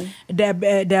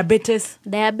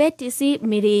 Diabetes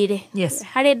mirire. Yes.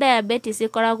 Hari diabetes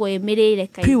ikoragwo mirire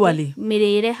kaingĩ.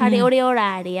 Mirire hari uri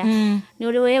uraria. Ni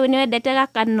wendete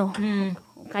gakano.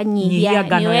 Kanyihia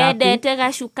ni wendete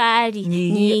gacukari.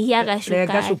 Nyihia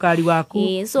gacukari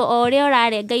waku. So ore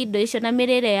urarenga indo icio na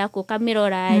mirire yaku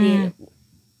kamirorari.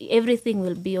 Everything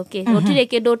will be okay. Gutire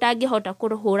kindu utangihota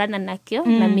kuruhurana nakio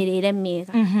na mirire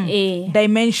miega.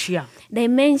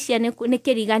 Dementia ni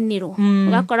kiriganiro.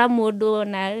 Ugakora mundu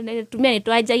na tumia ni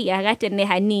twanjagia agatene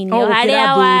hanini.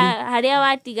 Haria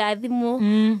watiga thimu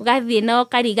ugathie no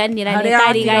kariganira ni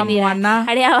kariganira.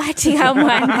 Haria watiga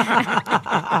mwana.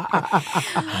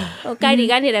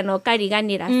 Ukariganira no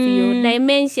kariganira fiu.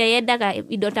 Dementia yendaga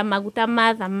indo ta maguta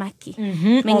ma thamaki.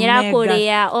 Menyera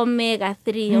kuria omega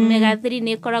 3. Omega 3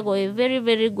 ni koragwo very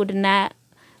very good na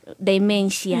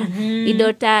dementia.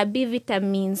 Indo ta B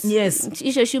vitamins.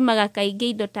 Icio ciumaga kaingĩ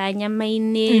indo ta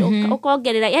nyama-inĩ.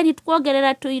 Ukongerera, yani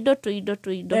tukongerera tuindo.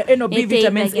 Eno B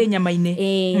vitamins nyama-inĩ.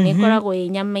 Nĩ koragwo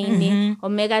nyama-inĩ.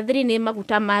 Omega 3 nĩ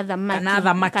maguta ma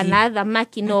thamaki. Kana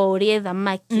thamaki no ũrĩe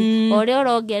thamaki. Ũrĩa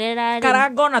ũrongerera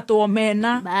karanga na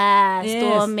tuomena.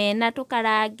 Tuomena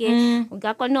tukarange.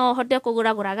 Ngako no hote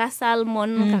kũgũragũra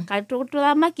salmon kaka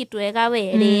tũthamaki twega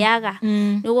we rĩaga.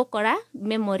 Nĩ gũkora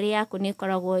memory yaku nĩ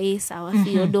koragwo sawa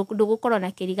fiyo ndugukorwo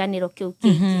na kiriganiro kiu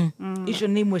kingi. Icio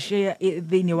nĩ imwe cia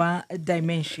thĩinĩ wa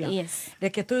dementia.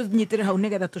 Reke tunyitire hau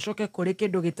nigetha tucoke kuri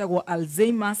kindu gitagwo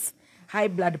Alzheimer's, high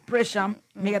blood pressure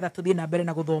nigetha tuthie na mbere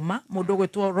na guthoma. Mundu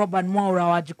gwitwo Robert Mwaura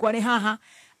wa Jikwani haha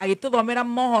agituthomera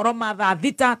mohoro ma thaa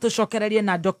thita. Tucokererie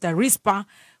na Dr Risper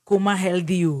kuma Health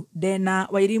U. Dena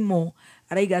Wairimu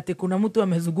araiga ati kuna mtu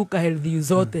amezunguka Health U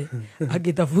zote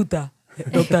akitafuta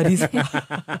Dr Risper.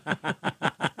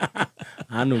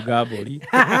 Anu gabori.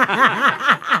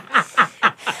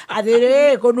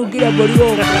 Adere konugira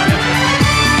borio.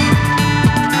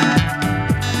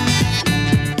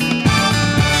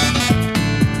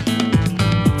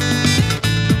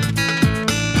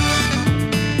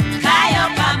 Kayo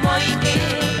kamoike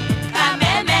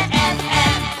kameme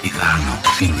FM. Igano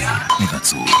finya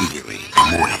nigatsu igere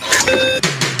moe.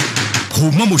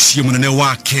 Kuma muciĩ munene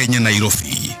wa Kenya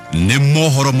Nairobi nĩ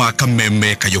mohoro ma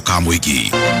kameme kayo ka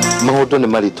mũingĩ. Maũndũ nĩ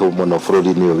maritũ mũno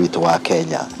bũrũri-inĩ ũyũ witũ wa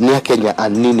Kenya. Nĩ Akenya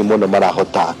anini mũno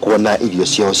marahota kuona irio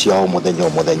ciao cia o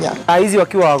mũthenya. Hizi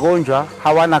wakiwa wagonjwa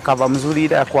hawana kava mzuri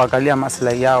ya kuangalia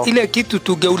maslahi yao. Ile kitu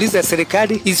tungeuliza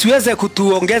serikali isiweze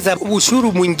kutuongeza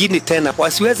ushuru mwingine tena.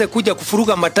 Wasiweze kuja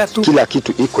kufuruga matatu. Kila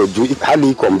kitu iko juu, hali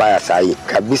iko mbaya sahi.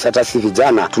 Kabisa hata si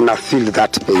vijana tuna feel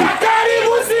that pain.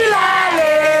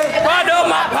 Bado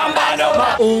mapambano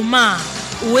Oma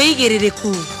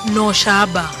uigiririku no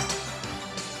shaba.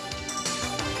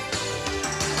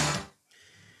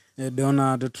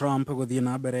 Donald Trump guthie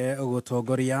na mbere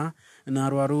gutongoria na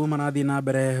arwaru marathie na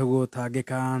mbere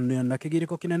gutangika na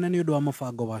kigiriko kinene ni undu wa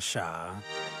mubango wa SHA.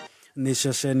 Ni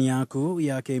ceceni yaku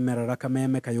ya kimerera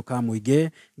kameme kayo ka muingi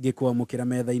gikwamukira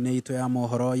metha-ini itu ya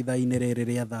mohoro itha-ini riri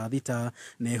ria thaa thita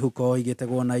ni huko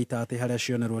igitegwo na itati haria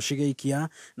cionerwo cigeikia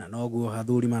na noguo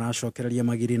hathuri maracokereria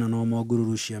magiri na no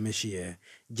mogururu cia mĩciĩ.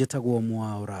 Njĩtagwo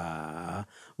Mwaura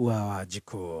wa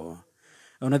Wanjikũ.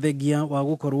 Ona thengia wa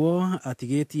gukorwo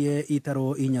atigetie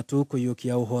itaro inyatu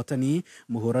kuyukia uhotani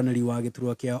muhuraniri wa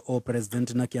giturwa kia o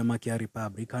president na kiama kia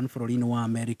Republican bũrũri-inĩ wa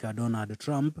America Donald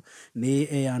Trump ni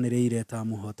eyanĩrĩire ta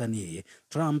muhotani.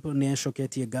 Trump ni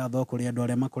acoketie ngatho kuri andu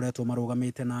aria makoretwo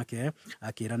marugamite nake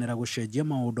akiranira gucenjia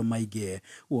maundu maingĩ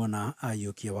wona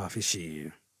ayukie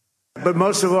wabici. But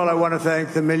most of all, I want to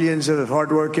thank the millions of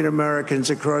hardworking Americans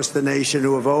across the nation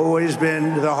who have always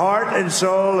been the heart and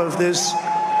soul of this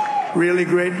really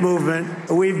great movement.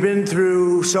 We've been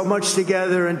through so much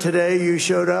together, and today you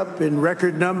showed up in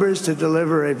record numbers to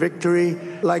deliver a victory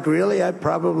like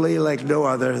probably like no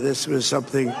other. This was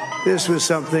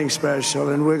something special,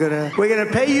 and we're gonna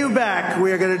pay you back.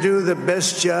 We're gonna do the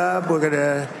best job. We're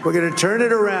gonna turn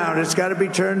it around. It's got to be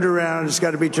turned around. It's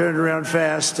got to be turned around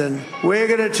fast, and we're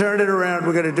gonna turn it around.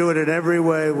 We're gonna do it in every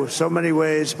way, with so many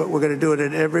ways, but we're gonna do it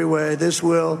in every way. This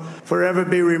will forever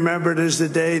be remembered as the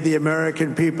day the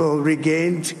American people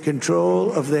regained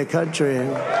control of their country.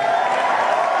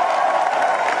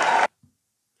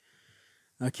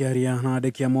 Akiaria na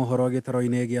andĩki a mohoro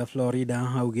gĩtaro-inĩ gĩa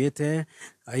Florida augĩte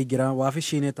aingira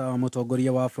wabici-inĩ ta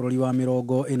mũtongoria wa bũrũri wa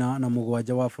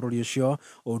 47 wa bũrũri ũcio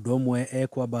ũndũ ũmwe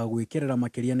ekwamba gwĩkĩrĩra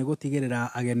makĩria nĩ gũtigĩrĩra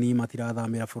ageni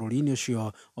matirathamĩra bũrũri-inĩ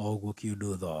ũcio o ũguo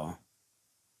kiundutho.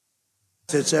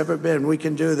 it's ever been. We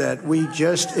can do that.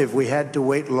 If we had to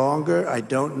wait longer, I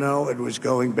don't know. It was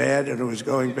going bad, and it was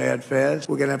going bad fast.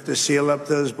 We're going to have to seal up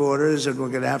those borders, and we're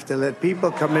going to have to let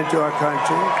people come into our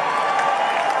country.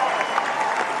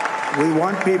 We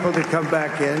want people to come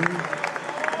back in,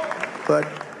 but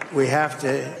we have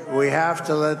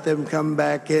to let them come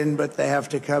back in, but they have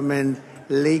to come in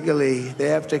legally.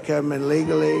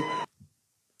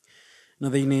 Na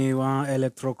thĩinĩ wa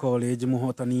Electoral College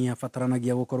mũhotani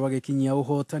abataranagia gũkorwo agĩkinyia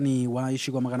ũhotani wa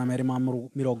icigo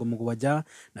 270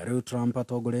 na rĩu Trump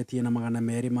atongoretie na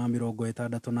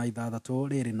 266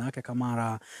 rĩrĩ nake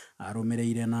Kamala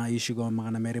arũmĩrĩire na icigo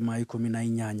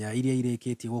 218 iria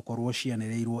irĩkĩtie gũkorwo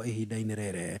cianĩrĩirwo ihinda-inĩ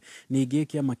rĩrĩ. Ningĩ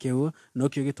kĩama kĩu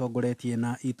nokĩo gĩtongoretie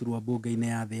na iturwa mbunge-inĩ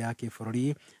ya thĩ ya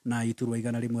kĩbũrũri na iturwa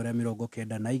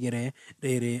 192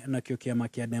 rĩrĩ nakĩo kĩama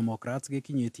kĩa Democrats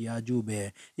gĩkinyĩtie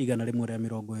ajumbe 166.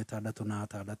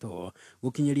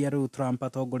 Gũkinyĩria rĩu Trump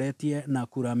atongoretie na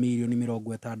kura milioni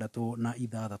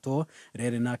 66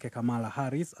 rĩrĩ nake Kamala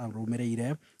Harris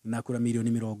arũmĩrĩire na kura milioni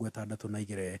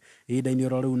 62. Ihinda-inĩ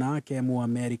rĩu nake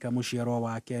Mũamerika mũciarwo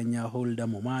wa Kenya Hulda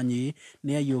Momanyi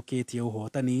nĩ aiyũkĩtie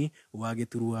ũhotani wa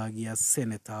gĩturwa gĩa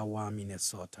seneta wa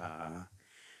Minnesota.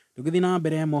 Tũgĩthiĩ na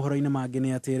mbere mohoro-inĩ mangĩ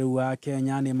nĩ atĩ rĩu wa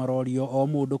Kenya nĩ marorio o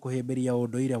mũndũ kũhĩmbĩria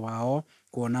ũndũire wao,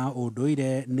 kuona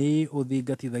ũndũire nĩ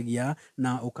ũthingatithagia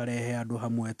na ũkarehe andũ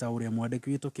hamwe ta ũrĩa mwandĩki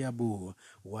witũ Kĩambu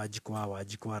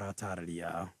Wanjikwa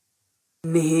aratarĩria.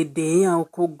 Nĩ hĩndĩ ya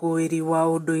ũkũngũĩri wa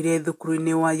ũndũire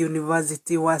thukuru-inĩ wa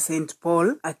University wa St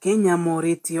Paul, Akenya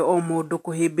morĩtio o mũndũ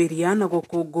kũhĩmbĩria na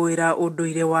gũkũngũĩra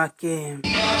ũndũire wake.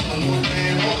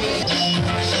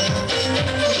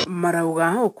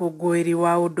 Marauga ũkũngũĩri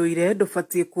wa ũndũire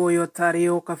ndũbatiĩ kuoyo tarĩ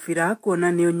ũkabira,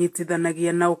 kuona nĩ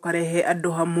ũnyitithanagia na ũkarehe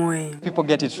andũ hamwe. People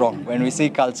get it wrong when we say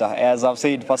culture. As I've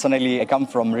said, personally, I come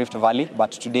from Rift Valley,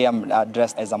 but today I'm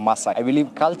dressed as a Maasai. I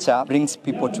believe culture brings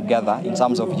people together in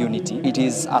terms of unity. It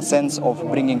is a sense of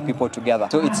bringing people together.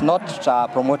 So it's not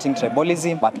promoting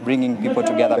tribalism, but bringing people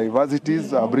together.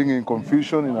 Diversities are bringing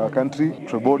confusion in our country,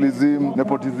 tribalism,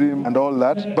 nepotism, and all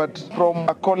that. But from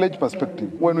a college perspective,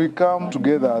 when we come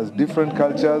together as different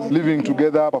cultures, living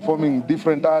together, performing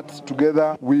different arts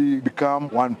together, we become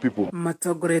one people.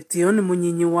 Matongoretio nĩ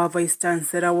mũnyinyi wa Vice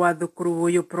Chancellor wa thukuru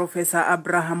ũyũ Professor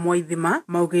Abraham Waithima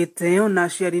maugĩte ona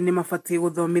aciari nĩ mabatiĩ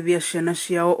gũthomithia ciana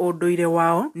ciao ũndũire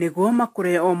wao nĩguo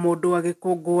makũre o mũndũ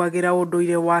agĩkũngũagĩra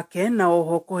ũndũire wake na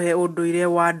oho kũhe ũndũire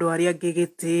wa andũ arĩa angĩ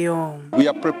gĩtĩo. We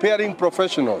are preparing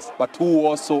professionals but who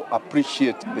also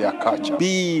appreciate their culture.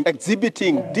 Be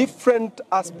exhibiting different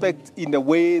aspects in the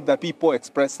way that people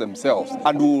express themselves,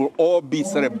 and we will all be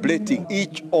celebrating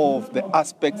each of the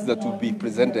aspects that will be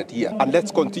presented here. And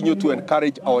let's continue to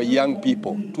encourage our young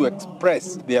people to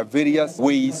express their various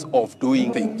ways of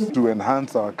doing things. To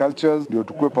enhance our cultures, ndio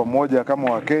tukue pamoja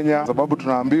kama wa Kenya, sababu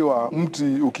tunaambiwa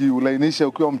mti ukiulainisha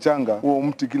ukiwa mchanga, huo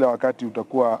mti kila wakati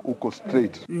utakuwa uko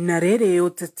straight. Na rĩrĩ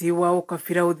ũteti wa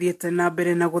ũkabira ũthiĩte na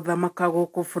mbere na gũthamaka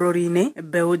gũkũ bũrũri-inĩ,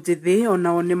 mbeũ njĩthĩ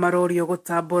onao nĩ marorio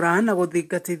gũtambũra na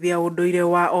gũthingatithia ũndũire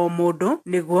wa o mũndũ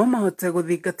nĩguo mahote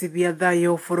gũthingatithia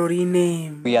thayũ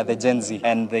bũrũri-inĩ. We are the Gen Z,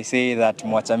 and they say that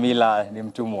mwachamila ni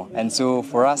mtumwa. And so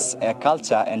for us,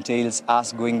 culture entails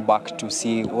us going back to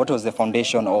see what was the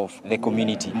foundation of the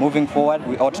community. Moving forward,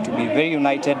 we ought to be very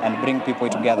united and bring people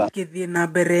together. Gĩthiĩ na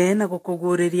mbere na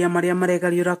gũkũngũĩria marĩa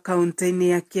maregariũra kaunti-inĩ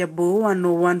ya Kiambu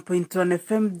 101.1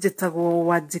 FM njĩtagwo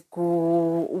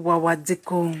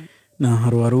Wanjikũ. Na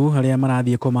arwaru arĩa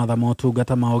marathiĩ kũmatha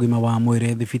motungata ma ũgima wa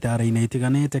mwĩrĩ thibitarĩ-inĩ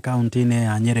itiganĩte kaunti-inĩ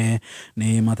ya Nyeri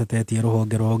nĩ matetetie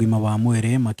rũhonge rwa ũgima wa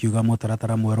mwĩrĩ makiuga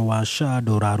mũtaratara mwerũ wa SHA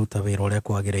ndũraruta wĩra ũrĩa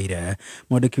kwagĩrĩire.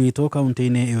 Mwandĩki witũ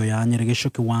kaunti-inĩ ĩyo ya Nyeri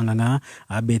Gĩcũki Wang'ang'a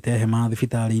ambĩte hema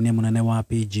thibitarĩ-inĩ mũnene wa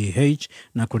PGH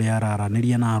na kũrĩa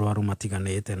araranĩria na arwaru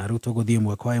matiganĩte. Na rĩu tũgũthiĩ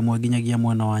ĩmwe kwa ĩmwe nginyagia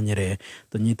mwena wa Nyeri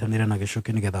tũnyitanĩre na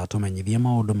Gĩcũki nĩgetha tũmenyithie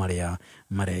maũndũ marĩa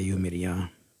mareyumĩria.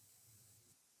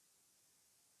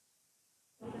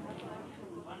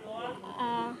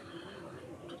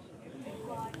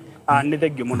 Nĩ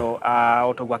thengio mũno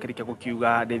otogwa kĩrĩkia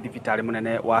gũkiuga nĩ thibitarĩ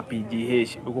mũnene wa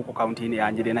PGH gũkũ kaunti-inĩ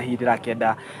ya Nyeri, na hihi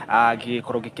ndĩrakĩenda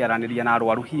gĩkorwo gĩkĩaranĩria na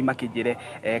arwaru hihi makĩnjĩre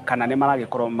kana nĩ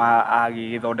maragĩkorwo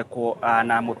magĩthondekwo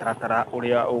na mũtaratara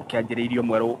ũrĩa ũkĩanjĩrĩirio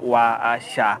mwerũ wa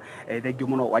SHA. Thengio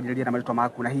mũno wanjĩrĩria na marĩtwa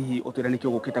maku, na hihi ũtwĩre nĩkĩ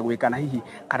ũgũkĩte gwĩka, na hihi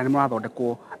kana nĩ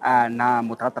marathondekwo na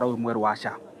mũtaratara ũyũ mwerũ wa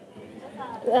SHA.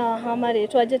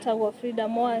 Marĩtwa njĩtagwo Frida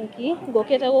Mwangi,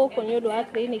 ngũkĩte gũkũ nĩ ũndũ wa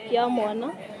kliniki ya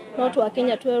mwana, no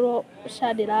twakinya twerwo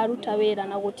SHA ndĩraruta wĩra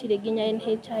na gũtirĩ nginya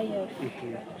NHIF.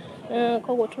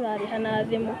 Koguo tũrarĩha na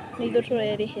thimũ, nĩ ithuĩ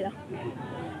tũrerĩhĩra.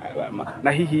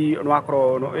 Na hihi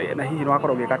nĩwakorwo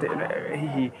ũgĩka atĩa,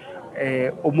 hihi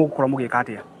ũmũgũkorwo mũgĩka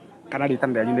atĩa? kana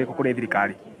ritanira nyune kuri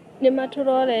thirikari nĩ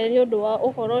maturore nĩ ũndũ wa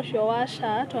ũhoro ũcio wa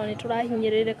SHA tondũ nĩ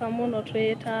tũrahinyĩrĩrĩka mũno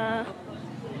twĩta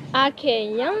a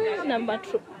Kenya na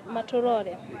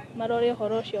maturore marore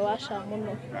ũhoro ũcio wa SHA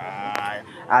mũno.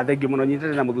 Thengi mũno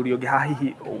nyitĩte na mũthuri ũngĩ haha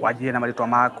hihi wanjie na marĩtwa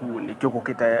maku nĩkĩo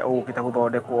ũgũkĩte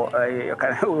gũthondekwo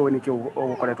nĩkĩo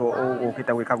ũgũkoretwo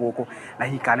ũgũkĩte gwĩka gũkũ na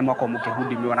hihi kana nĩ mwaka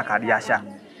mũkĩhundimio na kandi ya SHA?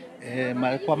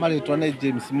 Kwa marĩtwa nĩ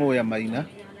James Moya Maina,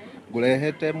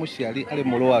 ngũrehete mũciari arĩ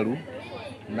mũrwaru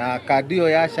na kandi ĩyo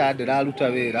ya SHA ndĩraruta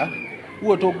wĩra,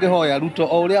 ũguo tũngĩhoya ruto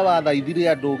o ũrĩa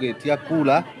wathaithire andũ ũgĩtia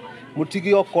kura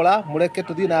mũtige okora mũreke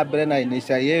tũthiĩ na mbere na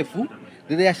NHIF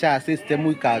rĩrĩa SHA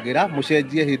system ikagira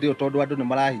mũcenjie hĩndĩ ĩyo tondũ andũ nĩ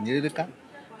marahinyĩrĩrĩka.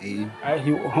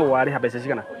 Warĩha mbeca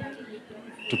cigana?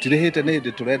 Tũtirĩhĩte nĩ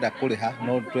hĩndĩ tũrenda kũrĩha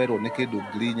no twerwo nĩ kĩndũ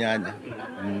 8,000.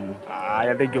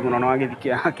 Thengi mũno no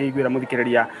akĩiguĩra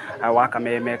mũthikĩrĩria wa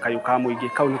Kameme kayũ ka mũingĩ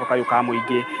kau nĩko kayũ ka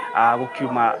mũingĩ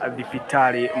gũkiuma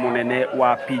thibitarĩ mũnene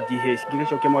wa PGH.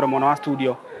 Ngĩgĩcokia mũno wa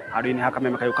studio handũ-inĩ ha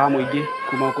Kameme kayũ ka mũingĩ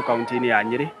kuma gũkũ kaunti-inĩ ya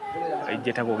Nyĩrĩ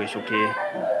njĩtagwo Gĩcũkĩ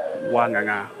wa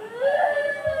Ng'ang'a.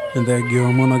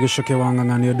 Thengio mũno Gĩcũkĩ wa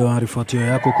Ng'ang'a nĩ ũndũ wa riboti ĩyo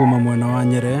yaku kuma mwena wa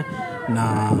Nyĩrĩ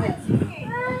na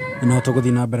no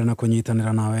tũgũthiĩ na mbere na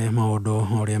kũnyitanĩra nawe maũndũ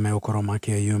ũrĩa megũkorwo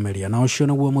makĩyumĩria na ũcio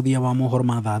nĩguo mũthia wa mohoro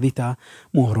ma thaa thita.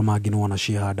 Mohoro mangĩ nĩ wona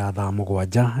cihanda thaa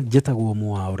 7 njĩtagwo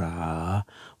Mwaũra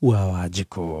wa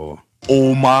Wanjikũ.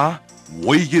 Ũma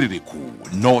wĩigĩrĩrĩku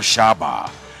no camba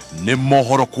nĩ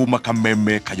mohoro kuma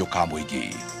Kameme kayũ ka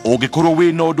mũingĩ. Ũngĩkorwo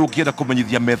wĩ na ũndũ ũngĩenda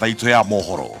kũmenyithia metha itũ ya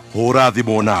mohoro hũra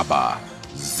thimũ namba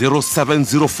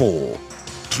 0704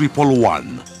 111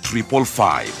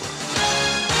 555.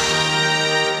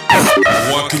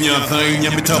 Wakinya thainya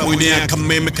mĩtambo-inĩ ya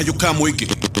Kameme kayũ ka mũingĩ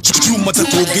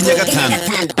Jumatatu nginya Gatano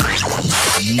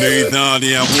nĩ ithaa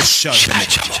rĩa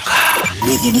gũcanjamũka.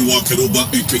 Mũthoni wa Kĩrũmba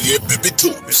aka Baby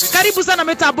Tunes. Karibu sana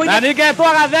mitambo-inĩ. Na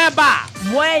ningetwa Gathemba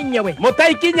mwenyewe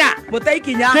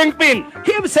Mutaikinya Kingpin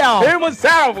himself.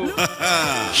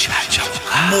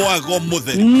 Mwago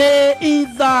mũtheri nĩ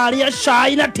ithaa rĩa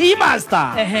Shai na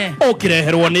T-Master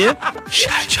ũkĩreherwo nĩ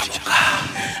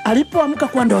alipoamka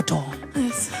kwa ndoto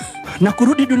na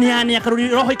kurudi duniani akarudi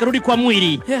roho ikarudi kwa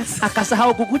mwili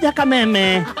akasahau kukuja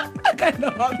Kameme akaenda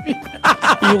wapi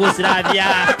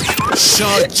Yugoslavia.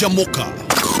 Shajamuka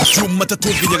Jumatatu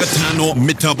nginya Gatano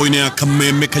mitambo-inĩ ya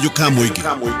Kameme kayũ ka mũingĩ.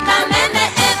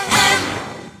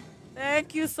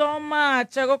 Thank you so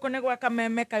much. Gũkũ nĩ gwa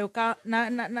Kameme kayũ ka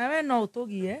na we no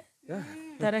ũtũgie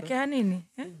tareke hanini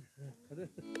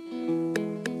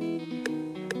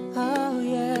Oh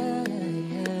yeah.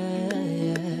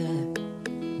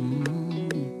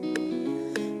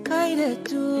 Kaire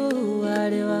tu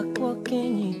arĩ wakwa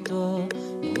kĩnyitwo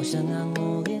nĩ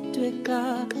mũcang'ang'o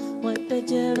gĩtuĩka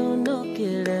mwetejerũ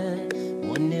nokĩre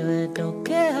mwone wendo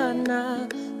kĩhana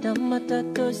ta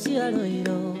matatũ cia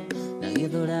rũirũ na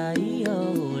gĩthũrai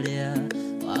ũrĩa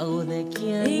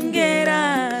wagũthekia ingĩra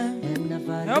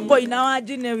boina wa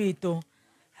njine witũ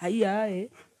haiya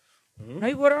no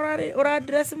igũra ũra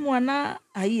dress mwana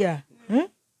haiya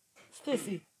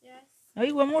Stacy no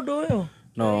igũa mũndũ ũyũ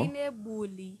No. He's a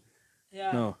bully.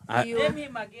 Yeah. No. Name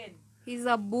him again. He's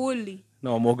a bully.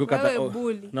 No, mũngĩkata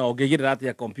no ũngĩgĩrĩra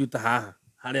atĩa kompyuta haha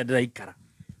harĩa ndĩraikara.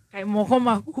 Kai moko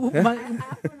maku.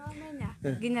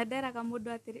 Nginya nderaga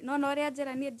mũndũ atĩrĩ. No ũrĩa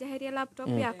njĩra niĩ njeherie laptop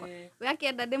yakwa. We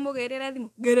akĩenda ndĩmũgĩrĩre thimũ.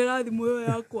 Ngĩrĩra thimũ ĩyo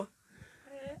yakwa.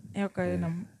 Okay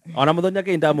na ona mũthenya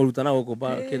kĩ ndamũruta na gũkũ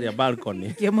kĩrĩa balcony.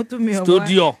 Ikĩmutumia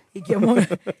studio.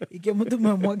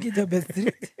 Ikĩmutumia mwakija best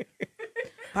street.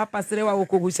 Papa sire wa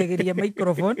gukugucagĩria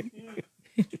microphone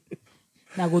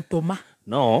na gutuma.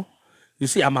 No, you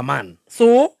see I'm a man.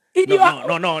 So,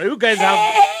 no, you guys have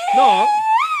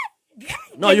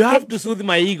no, you have to soothe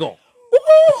my ego.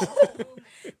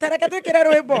 Taraka twĩkĩre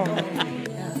rwĩmbo.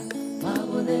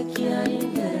 Wagũthekia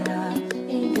ingĩra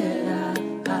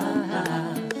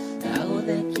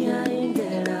ndagũthekia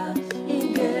ingĩra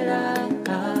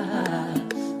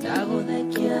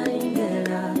ndagũthekia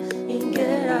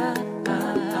ingĩra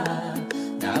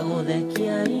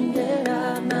ndagũthekia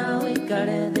ingĩra na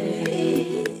ũikare thĩ.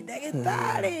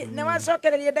 Ndagĩtarĩ nĩ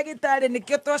wacokereria ndagĩtarĩ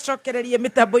nĩkĩo twacokererie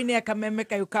mĩtambo-inĩ ya Kameme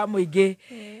kayũ ka mũingĩ.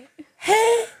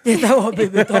 Njĩtagwo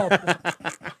Baby Top.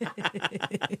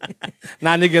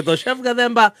 Na nĩgetwo Chef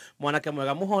Gathemba mwanake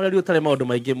mwega mũhoreri ũtarĩ maũndũ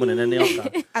maingĩ mũnene nĩoka.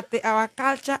 Atĩ our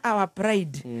culture, our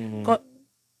pride.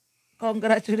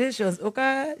 Congratulations.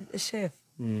 Oka chef.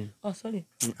 Oh, sorry.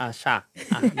 Asha.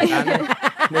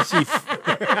 Nĩ chief.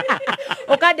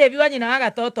 Oka Devi wa nyina wa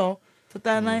gatoto.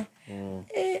 Tutana.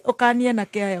 Okania na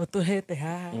kea ũtũhete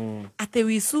haha. Atĩ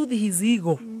we soothe his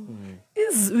ego.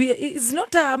 It's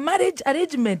not a marriage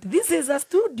arrangement. This is a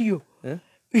studio.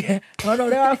 Ona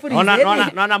ule wa freeze.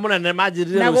 Ona munene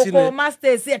majirire na ucine. goko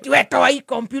masters ati wetoa hii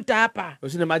computer hapa.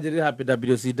 Ucine majirire happy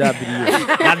WCW.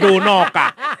 Na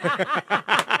ndunoka.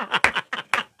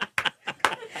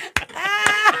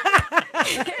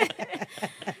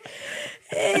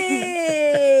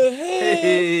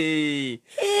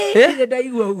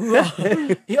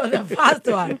 You're the first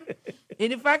one.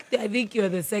 In fact, I think you're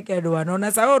the second one.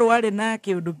 Ona Sauru wale na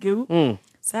kiundu kiu.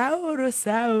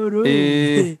 Sauru.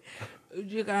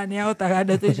 Ujika ni au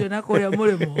tagada tesho na kuria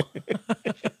Mirimu.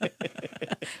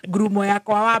 Grumo ya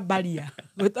kwa wabaria.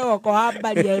 Gwetagwo kwa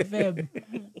wabaria FM.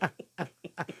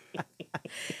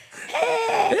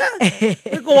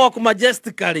 You walk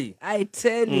majestically. I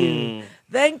tell you.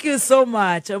 Thank you so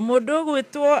much. Mudogo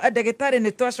witwo ndagitari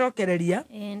ni twacokereria.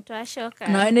 Twacoka.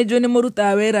 Na ene jo ni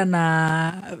muruta wera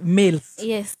na mails.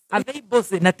 Yes. Athai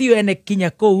boss na tiyo ene kinya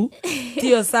kou.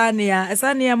 Tiyo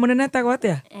Sania munene tagwo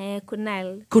atia?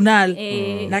 Kunal.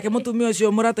 Na ke mutumia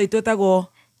ucio murata itwetagwo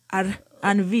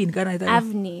Anvin kana itago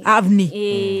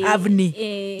Avni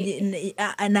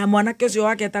na mwanake ucio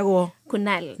wake etagwo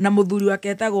Kunal na muthuri wake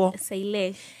etagwo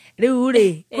Sailesh. Riu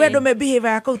ri kwendo me behave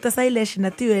yako ta Sailesh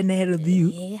na tiwe ene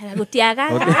herothiu gutiaga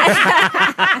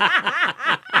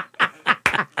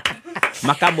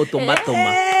makamutuma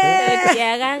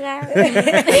gutiaga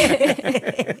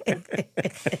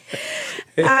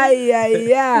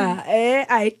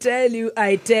I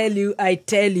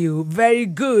tell you very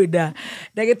good.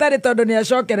 Ndagitari tondu ni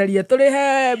acokereria turi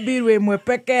he biru imwe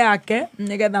peke yake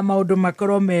nigetha maundu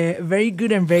makorwo me very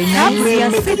good and very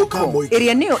nice.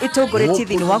 Iria niyo itongoretie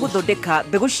thini wa guthondeka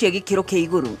mbegu cia gikiro kia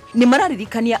iguru ni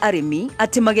mararirikania arimi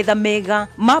ati magetha mega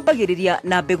mambagiriria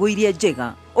na mbegu iria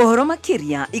njega. Ohoro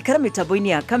makiria ikara mitambo-ini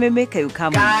ya kameme kayo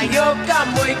kamwe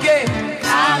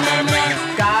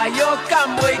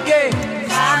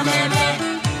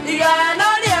igana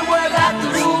rimwe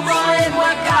gaturumo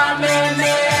imwe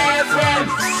kameme FM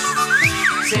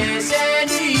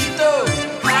ceceni itu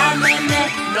kameme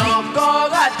noko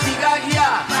gatigagia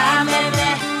kameme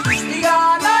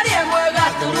igana rimwe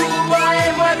gaturumo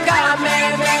imwe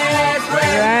kameme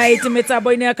FM. Right,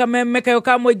 mitambo-ini ya kameme kayo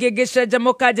kamwe gigicenja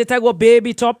mukaje tagwo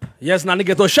Baby Top. Yes, na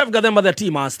nigetwo chef gathemba the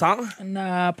tea master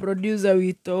Na producer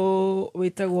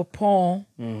witagwo Paul.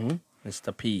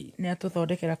 Mr. P. Ni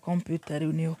atuthondekera computer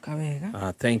riu ni uka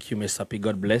wega. Thank you Mr. P.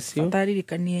 God bless you.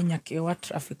 Taririkanie nyake wa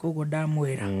traffic ugo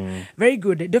ndamwira. Very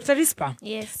good. Dr. Risper.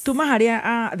 Yes. Tuma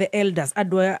haria the elders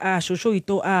adwa shosho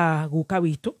itu guka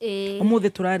witu. Umuthi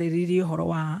turariririe horo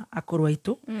wa akuru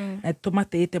witu. Na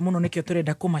tumatete muno nikyo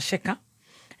turenda kumasheka.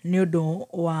 Ni undu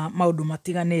wa maundu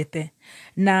matiganete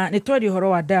na ni twari horo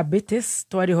wa diabetes,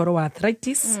 twari horo wa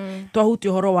arthritis, twahuti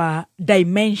horo wa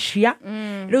dementia,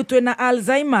 riu twina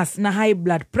Alzheimer's na high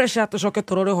blood pressure, tucoke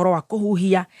turore horo wa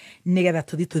kuhuhia nigetha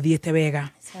tuthiete wega.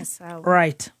 Sasa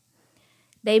right.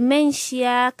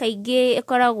 Dementia kaige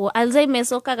ikoragwo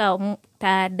Alzheimer's okaga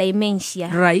ta dementia.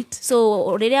 Right.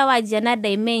 So riria wajia na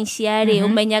dementia ri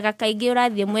umenyaga kaige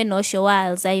urathie mwena ucio wa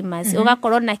Alzheimer's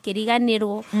ugakorwo na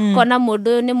kiriganirwo kona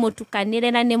mundu uyu ni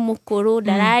mutukanire na ni mukuru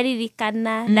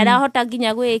ndararirikana ndarahota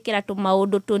nginya gwikira tu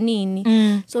maundu tunini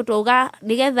so tuga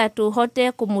nigetha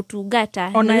tuhote kumutungata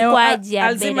ni kwajia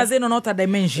Alzheimer's ino not a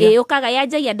dementia ukaga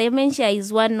yajagia dementia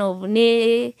is one of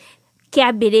ni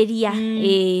kiambiriria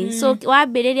so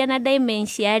wambiriria na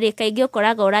dementia ri kaige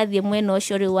ukoraga urathie mwena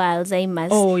ucio ri wa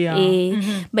Alzheimer's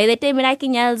by the time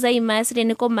rakinya Alzheimer's ri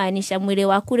ni kumaanisha mwiri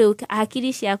waku ri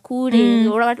akiri ciaku ri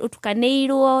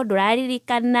utukaneirwo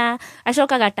nduraririkana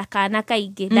acokaga takana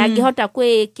kaige ndangihota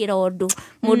kwikira undu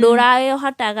mundu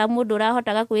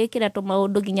urahotaga kwikira tu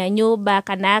maundu nginya nyumba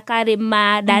kana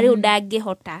akarima ndari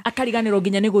undangihota akariganirwo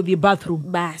nginya ni guthie bathroom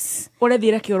bas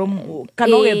urethire kioro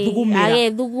kana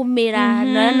agethugumira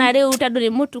na riu tondu ni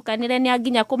mutukanire ni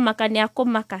nginya kumaka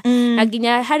na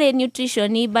nginya hari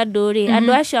nutrition bado ri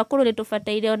andu acio akuru ri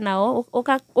tubataire nao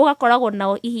ugakoragwo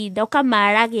nao ihinda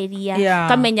ukamaragiria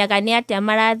ukamenyaga ni atia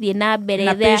marathie na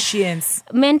mbere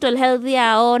mental health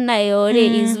yao nayo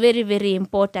ri is very very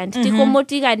important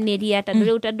tikumutiganiria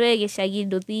tondu egicagi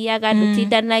nduthiaga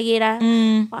ndutindanagira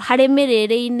hari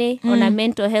mirire-ini ona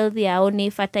mental health yao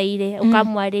ni bataire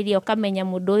ukamwariria ukamenya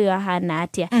mundu uyu ahana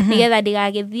atia nigetha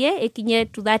ndigagithie ikinye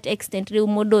to that extent riu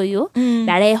mundu uyu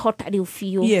ndarehota riu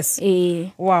fiu. Yes.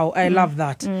 Wow, I love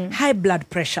that. High blood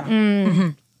pressure.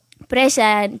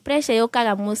 pressure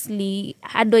yokaga mostly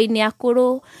andu-ini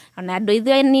akuru ona andu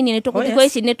ithuĩ nini thikũ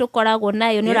ici nĩ tũkoragwo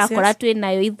nayo nĩ ũrakora twĩ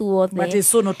nayo ithuothe, but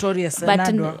it's so notorious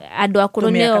andu akuru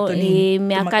nĩo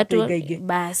mĩaka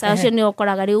bas acio nĩ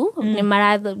ũkoraga rĩu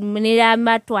nĩ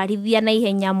matwarithia na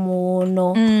ihenya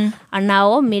mũno,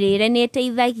 anao mĩrĩre nĩ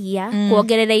ĩteithagia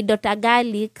kuongerera indo ta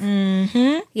garlic,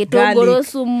 gĩtũngũrũ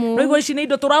sumu, rĩu ici nĩ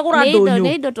indo tũragũra ndũnyũ,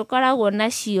 nĩ indo tũkoragwo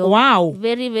nacio,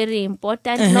 very very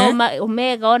important. No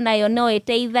omega onayo no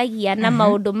ĩteithagia na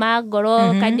maũndũ ma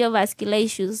ngoro, cardiovascular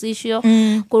issues icio,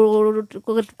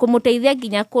 kũmũteithia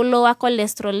nginya kũlower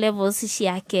cholesterol levels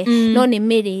ciake. No nĩ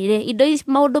mĩrĩre indo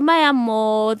maũndũ maya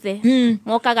mothe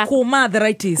mokaga kuma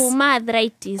arthritis,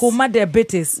 kuma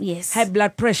diabetes, high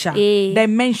blood pressure,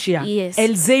 dementia,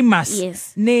 Alzheimer's,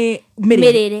 nĩ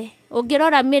mĩrĩre.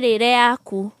 Ũngĩrora mĩrĩre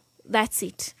yaku, that's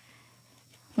it.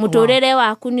 Muturire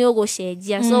waku nĩ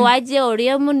ũgũcenjia. So waje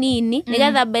ũrĩa mũnini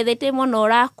nigetha by the time ona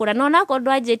ũrakũra no nako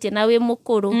ndwanjĩtie na wĩ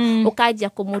mũkũrũ ũkanjia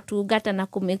kũmũtungata na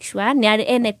make sure nĩ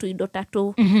ene tuindo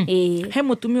tatu. He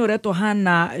mũtumia ũretwo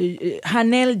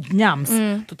Hanel Nyams,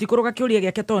 tutikũrũga kĩũria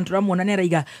gĩake tondũ tũramuona nĩ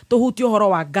araiga tũhutie ũhoro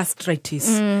wa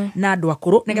gastritis na andũ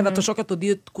akũrũ nigetha tũcoke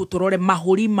tũthiĩ tũrore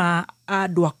mahũri ma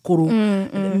andũ akũrũ,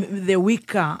 the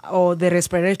weaker or the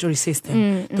respiratory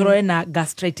system, tũrore na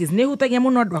gastritis nĩ hutagia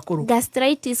mũno andũ akũrũ.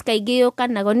 Gastritis kaingĩ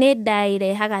yũkanaga nĩ nda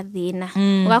irehaga thĩna,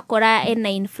 ũgakora ena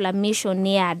inflammation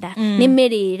ya nda, nĩ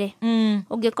mĩrĩre.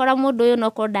 Ũngĩkora mũndũ ũyũ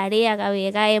noko ndarĩaga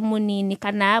wega mũnini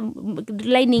kana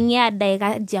lining ya nda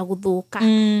ĩkanjia gũthũka.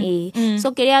 So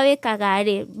kĩrĩa wĩkaga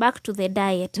rĩ, back to the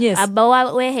diet,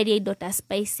 amba weherie indo ta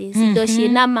spices, indo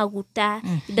ciĩna maguta,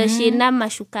 indo ciĩna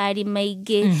macukari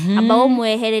maingĩ, amba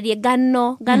ũmwehererie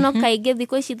ngano kaingĩ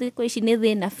thikũ ici nĩ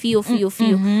thĩna biũ.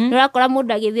 Nĩ ũrakora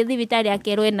mũndũ agĩthiĩ thibitarĩ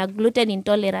akerwo ena gluten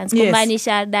intolerance,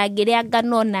 kumaanisha ndangĩrĩa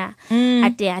ngano na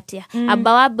atĩa.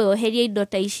 Amba wambe weherie indo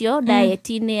ta icio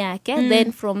diet-inĩ yake,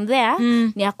 then from there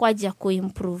nĩ akwanjia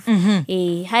ku-improve.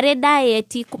 Harĩ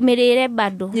diet mĩrĩre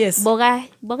bado,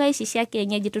 mboga ici cia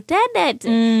kienyeji tutendete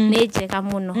nĩ njega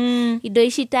mũno. Indo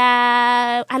ici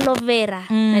ta aloe vera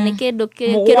na nĩ kĩndũ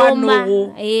kĩrũma,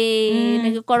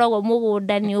 nĩ gĩkoragwo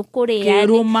mũgũnda nĩ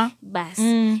ũkũrĩa bas,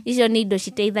 icio nĩ indo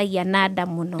citeithagia na nda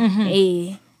mũno.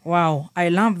 Wow, I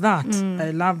love that.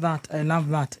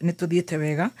 Nĩ tũthiĩte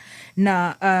wega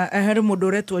na harĩ mũndũ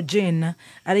ũretwo Jane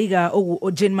araiga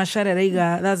Jane Mashare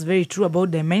araiga that's very true about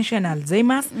dementia and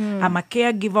Alzheimer's. I'm a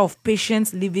caregiver of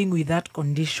patients living with that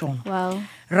condition. Wow.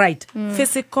 Right.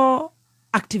 Physical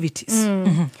activities.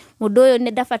 Mũndũ ũyũ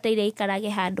nĩ ndabataire ikarage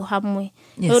handũ hamwe.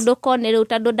 Ũndũ kone rĩu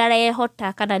tondũ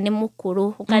ndarehota kana nĩ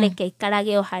mũkũrũ ũkareke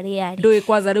ikarage o harĩa arĩ. Ndũĩ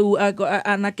kwanza rĩu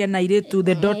anake na airĩtu,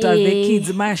 the daughter, the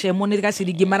kids macemwo nĩ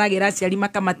gaciringi maragĩra aciari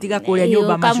makamatiga kũrĩa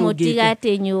nyũmba macungĩte. Kamũtiga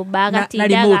atĩ nyũmba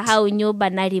agatindaga hau nyũmba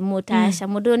na remote. Aca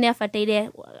mũndũ ũyũ nĩ abataire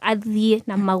athiĩ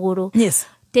na magũrũ.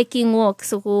 Taking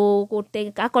walks,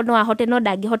 akono ahote no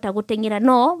ndangĩhota gũteng'era,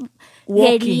 no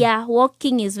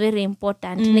walking is very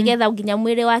important. Nigetha nginya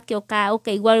mwĩrĩ wake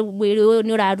ũkaigua mwĩrĩ ũyũ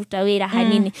nĩ ũraruta wĩra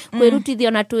hanini,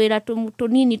 kwĩrutithia na twĩra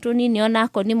tunini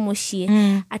onako nĩ mũciĩ.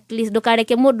 At least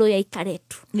ndũkareke mũndũ ũyũ aikare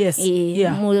tu.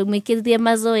 Mwĩkithie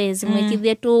mazoezi,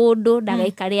 mwĩkithie tũndũ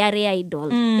ndagaikare arĩ idle.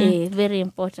 Very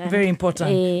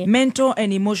important. Mental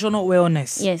and emotional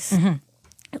wellness.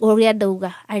 Ũrĩa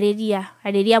ndauga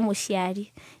arĩria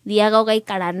mũciari, thiaga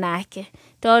ũgaikara nake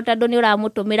tondũ nĩ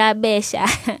ũramũtũmĩra mbeca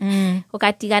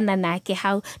ũkatigana nake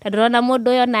hau, tondũ rona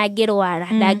mũndũ ũyũ na angĩrwara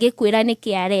ndangĩkwĩra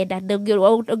nĩkĩ arenda,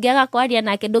 ũngĩaga kwaria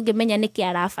nake ndũngĩmenya nĩkĩ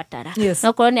arabatara.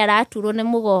 No korwo nĩ araturwo nĩ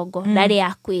mũgongo ndarĩ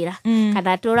akwĩra,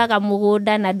 kana tũraga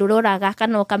mũgũnda na ndũroraga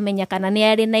kana ũkamenya kana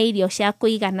nĩ arĩ na irio cia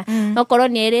kũigana. No korwo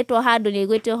nĩ erĩtwo handũ nĩ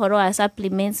aiguĩte ũhoro wa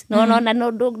supplements, no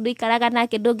ndũikaraga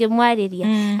nake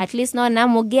ndũngĩmwarĩria. At least no na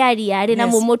mũngĩaria arĩ na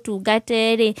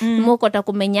mũmũtungate rĩ, mũkũhota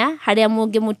kũmenya harĩa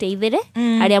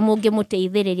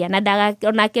mũngĩmũteithĩrĩria na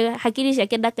onake hakiri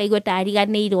ciake ndakaigue ta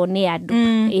ariganĩirwo nĩ andũ.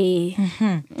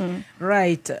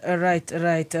 Right.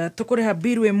 Tukũrĩha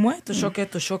biru ĩmwe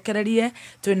tũcokererie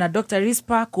twĩna Dr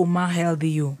Risper kuma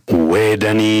Healthy You.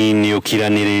 Wendani nĩ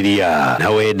ũkiranĩrĩria na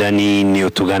wendani nĩ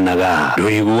ũtuganaga,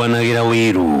 ndũiguanagĩra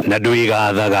wĩru na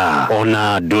ndũigathaga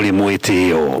ona ndũrĩ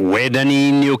mwĩtĩo.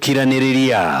 Wendani nĩ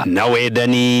ũkiranĩrĩria na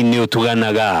wendani nĩ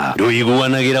ũtuganaga,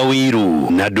 ndũiguanagĩra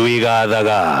wĩru na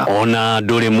ndũigathaga ona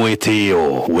ndũrĩ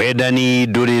mwĩtĩo. Wendani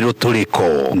ndũrĩ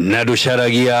rũtũrĩko na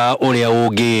ndũcaragia ũrĩa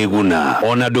ũngĩguna,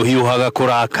 ona ndũhiũhaga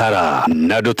kũrakara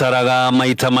na ndũtaraga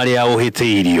maita marĩa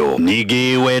ũhĩtĩirio.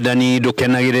 Ningĩ wendani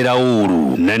ndũkenagĩrĩra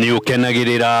ũru na nĩ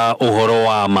ukenagirira uhoro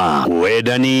wa ma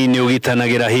wendani ni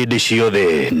ugitanagira hindi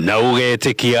ciothe na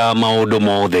ugeetikia maundu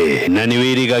mothe na ni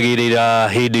wirigagirira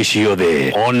hindi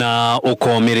ciothe ona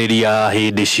ukomiriria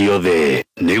hindi ciothe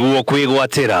niguo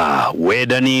kwigwatira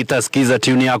wendani taskiza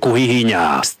tune yaku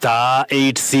hihinya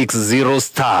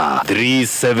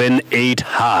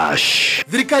 *860*378#.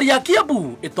 Thirikari ya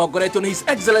Kiambu itongoretio ni His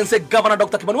Excellency Governor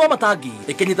Dr Kimanua Matangi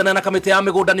ikinyitana na kamiti ya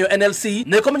migundanio NLC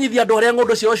ne kumenyithia andu aria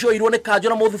ngundu cio irwo ni kanjo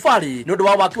na muthufari ni undu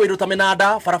wa waki wa indo ta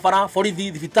minada barabara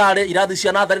borithi thibitari irathi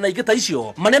cia nathari na ingita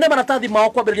icio manene maratathi mao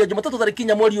kwambiriria Jumatatu tariki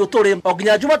 4 mweri uturi o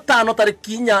nginya Jumatano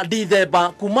tariki 4 Dithemba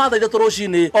kuma thaa 3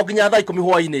 rucini o nginya thaa 10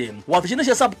 hwaini wabici-ini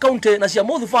cia sub county na cia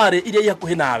muthufari iria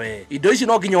ihakuhi nawe indo ici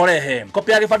no nginya urehe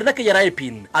kopi ya gibandĩ kĩgera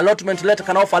pin allotment letter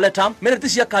kana offer letter minute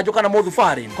cia kanjo kana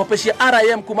muthufari kopi cia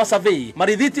RIM kuma survey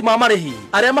marithiti ma marihi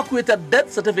aria makuite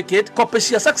death certificate kopi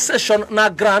cia succession na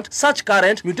grant search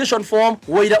current mutation form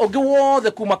wira ungi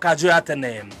wothe kuma kanjo ya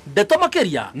tene ndeto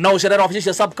makiria na ucerera wabici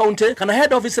cia sub county kana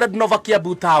head office Red Nova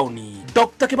Kiambu town.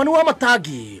 Dr Kimanua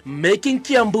Matangi, making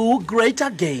Kiambu great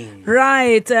again.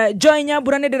 Right, Joy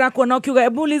Nyambura ndirakuona ukiuga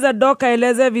ebuliza doka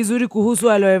eleze vizuri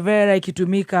kuhusu aloe vera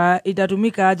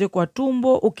itatumika aje kwa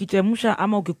tumbo ukichemsha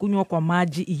ama ukikunywa kwa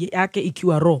maji yake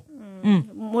ikiwa raw.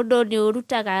 Mundu ni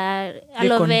urutaga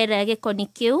aloe vera gikoni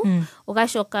kiu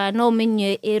ugacoka no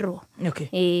umenye ero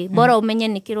bora umenye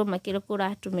ni kiro makiro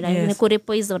kuratumira ni kuri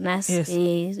poisonous.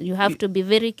 You have to be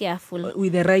very careful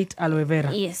with the right aloe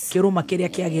vera. Kiro makiria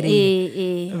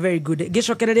kiagirire. Very good.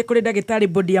 Gicokereria kuri dagitari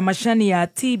body ya mashani ya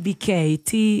TBK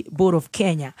Board of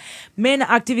Kenya men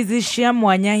activists cia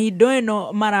mwanya hindo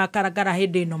ino marakaragara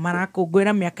hindi ino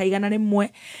marakungwira miaka igana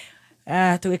rimwe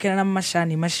tugekena na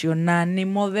mashani macio na ni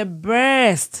mo the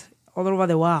best all over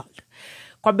the world.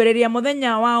 Kwambĩrĩria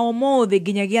muthenya wa ũmũthĩ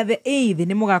nginyagia the 8th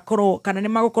ni mugakorwo kana ni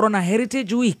magukorwo na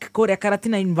Heritage Week kuria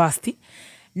Karatina University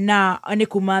na ni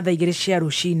kuma thaa 2 cia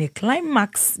rucini.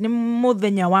 Climax ni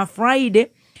muthenya wa Friday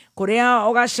kuria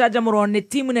ugacanjamũrwo ni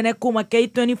timu nene kuma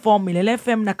K24 Milele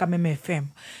FM na Kameme FM.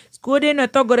 Skundi ino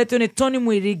itongoretio ni Tony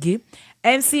Mwiri,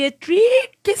 MCA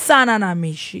tricky sana na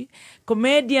mishi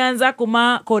comedians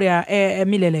akuma kuria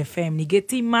Milele FM ni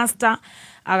Geti Master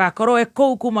agakorwo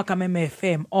ekou kuma Kameme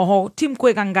FM. Oho team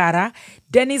kwegangara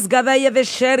Dennis Gathaiya the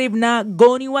Sheriff na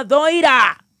Goni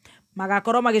Wathoira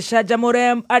magakorwo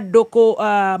magicanjamũre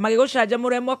andũ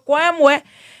magigucanjamũre mwe kwa mwe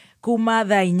kuma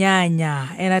thaa 8.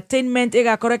 Entertainment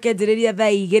igakorwo kianjĩrĩria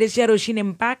thaa 2 cia rucini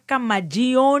mpaka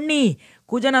majioni.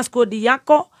 Kuja na skodi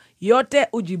yako yote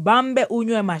ujibambe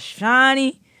unywe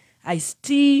mashani, iced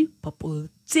tea, purple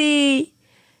tea,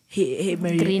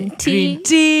 green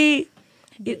tea,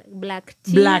 black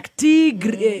tea,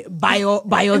 bio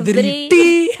 3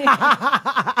 tea.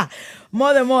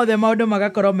 Mothe maundu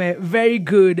magakorwo me very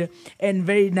good and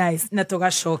very nice na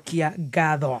tugacokia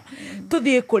ngatho.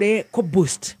 Tuthie kuri ku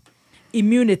boost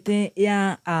immunity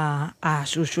ya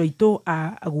shosho ito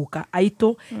aguka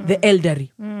aito the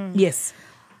elderly. Yes.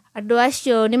 Andu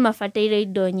acio ni mabataire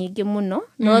indo nyingi muno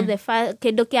no the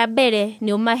kindu kia mbere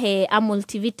ni umahe a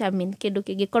multivitamin kindu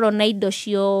kingikorwo na indo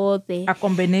ciothe a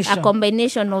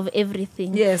combination of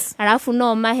everything. Yes. Alafu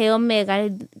no mahe omega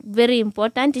very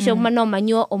important icio no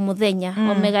manyuo o muthenya.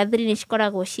 Omega 3 ni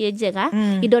cikoragwo cie njega.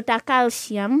 Indo ta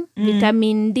calcium,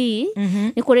 vitamin D,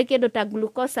 ni kuri kindu ta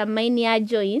glucosamine ya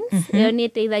joints iyo ni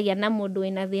iteithagia na mundu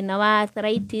wina thina wa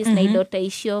arthritis na indo ta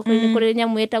icio. Ni kuri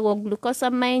nyamu etagwo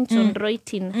glucosamine,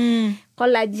 chondroitin,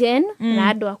 collagen na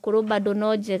andu akuru bado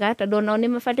no njega tondu no ni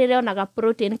mabatire onaga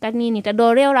protein kanini tondu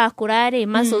uria urakura ri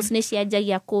muscles ni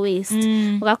cianjagia ku waste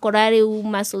ugakora ri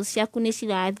muscles ciaku ni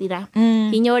cirathira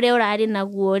hinya uria urari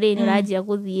naguo ri ni uranjia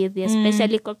guthie thi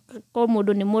especially ko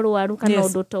mundu ni murwaru kana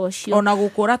undu ta ucio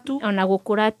ona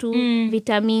gukura tu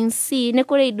vitamin C ni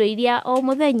kuri indo iria o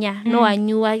muthenya no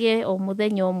anyuage o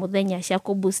muthenya cia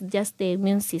ku boost just the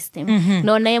immune system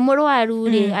no na murwaru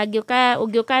ri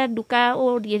angioka nduka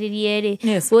uririe ri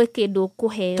we kindu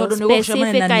kuheo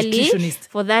specifically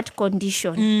for that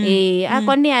condition.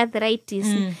 Akoni arthritis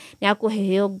ni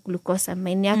akuheo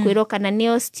glucosamine, ni akwiro kana ni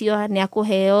osteo ni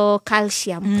akuheo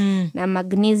calcium na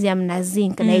magnesium na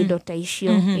zinc na indo ta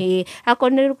icio.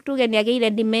 Akoni tuge ni ageire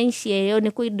dementia yo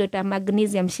ni kuindo ta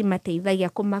magnesium cimateithagia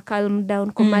kuma calm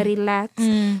down kuma relax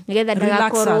nigetha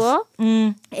ndagakorwo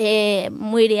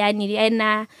mwiri yani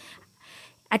ena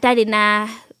atari na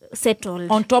settled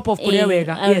on top of kuria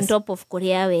wega. On top of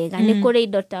kuria wega ni kuri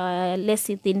indo ta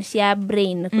lecithin cia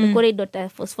brain ni kuri indo ta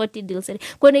phosphatidylserine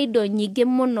kuri indo nyingi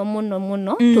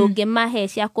muno tungimahe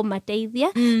cia kumateithia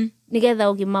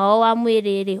nigetha ugima wa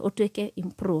mwiri ri utuike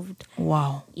improved.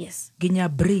 Wow. Yes. Ginya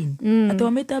brain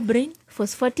atometa brain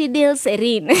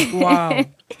phosphatidylserine.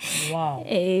 Wow.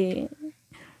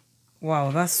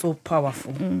 Wow, that's so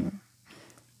powerful.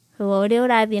 Ore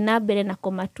urathie na mbere na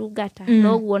kumatungata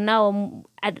noguo nao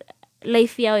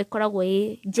life yao ikoragwo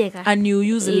njega, and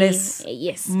you use less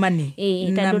money.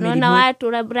 Tondu nona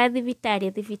watura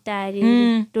thibitari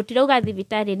tutirauga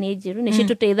thibitari ni njiru ni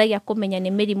cituteithagia kumenya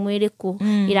ni mirimu iriku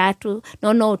iratu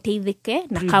no uteithike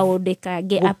na kaundu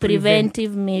kangi a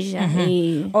preventive measure.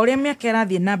 Oria miaka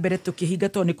irathie na mbere tukihinga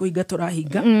to ni kuhinga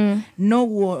turahinga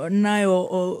noguo nayo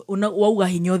wauga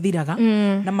hinya uthiraga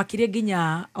na makiria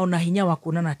nginya ona hinya wa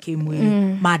kuonana kimwiri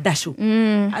mandashu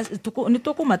ni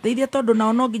tukumateithia tondu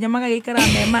nao no nginya magagikara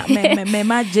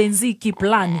mema Gen Z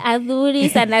plan. Athuri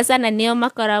sana nio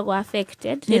makoragwo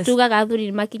affected. Nitugaga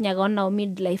athuri makinyaga ona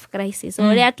midlife crisis.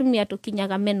 Oria atumia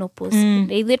tukinyaga menopause.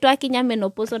 Ithuĩ twakinya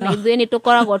menopause na ithuĩ ni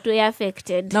tukoragwo tu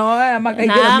affected. Na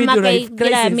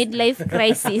makaigira midlife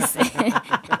crisis.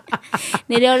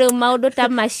 Nirio riu maundu ta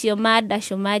macio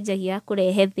mandashu manjagia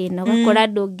kurehe thina gakora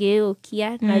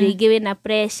ndungiukia na ringi wina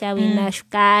pressure wina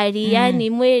shukari yani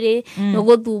mwiri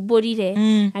nuguthumburire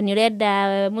ani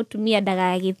urenda mutumia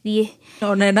ndagagithie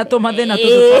ona na tumathina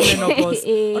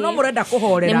tumenopause ona murenda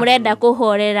kuhorera ni murenda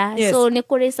kuhorera so ni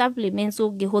kuri supplements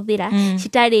ungihuthira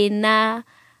citari na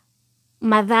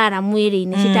mathara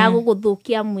mwiri-ini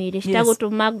citaguguthukia mwiri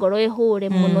citagutuma ngoro ihure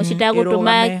muno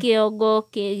citagutuma kiongo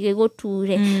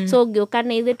giguture so ngiuka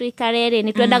na ithe tuikarere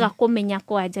ni twendaga kumenya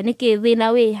kwanja niki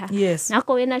thina wiha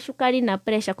nako wina shukari na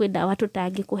pressure kwi dawa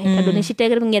tutangi kuhe tondu ni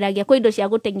citengeragia kwi indo cia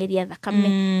gutengeria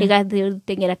thakame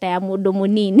igathengera ta ya mundu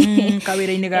munini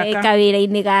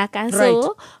kawira-ini gaka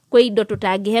so kwi indo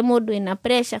tutangihe mundu ina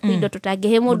pressure kwi indo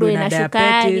tutangihe mundu ina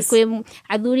shukari kwi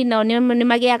athuri nao ni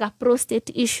magiaga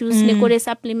prostate issues ni kuri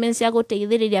supplements ya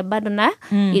guteithiriria bado na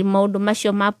maundu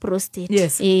macio ma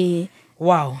prostate.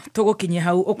 Wow, tugukinyia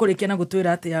hau ukurikia na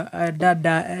gutwira atia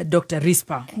dada Dr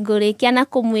Risper. Ngurikia na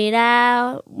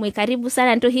kumwira mwe karibu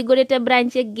sana tuhingurite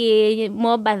branch igi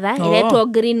Mobatha iretwo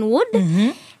Greenwood.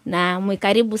 Na mwe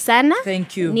karibu sana.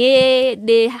 Thank you. Ni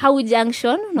the How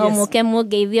Junction no muke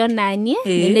mugeithio nanie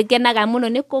nikenaga muno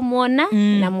ni kumuona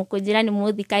na mukujira ni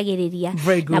muthikagiriria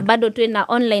na bado twina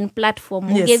online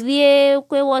platform ugethie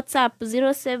kwi WhatsApp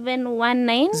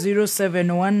 0719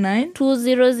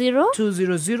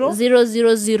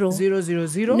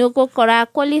 200 nukukora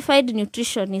qualified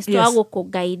nutritionist wago ku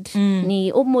guide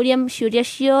ni umurie mciuria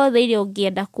ciothe iria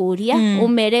ungienda kuria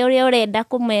umere uria urenda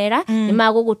kumera ni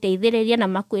maguguteithiriria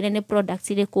na kwire ni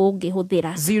products ile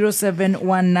kungihuthira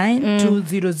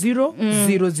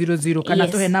 0719200000 kana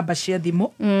tuhe namba cia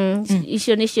thimu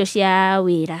icio nicio cia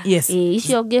wira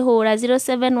icio ngihura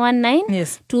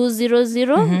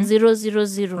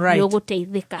 0719200000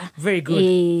 yoguteithika. Very good.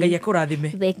 Ngai akurathime.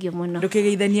 Thank you muno.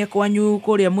 Ndukigeithanie kwanyu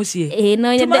kuria mucii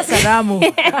no tuma salamu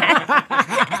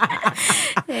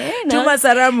tuma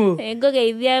salamu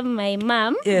ngugeithia my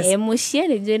mom mucii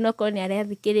ni njui no koni aria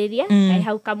thikiriria ai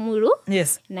hau Kamuru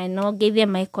na no ngeithia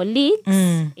my colleagues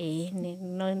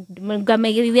no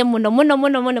ngamegeithia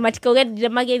muno matikauge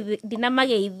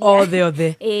ndinamageithia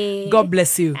othe God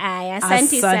bless you.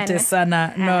 Asante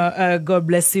sana no God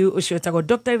bless you. Ushwetago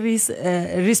Dr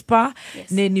Risper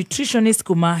ni nutritionist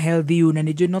kuma Healthy You na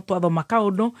njui no twathoma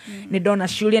kaundu ni ndona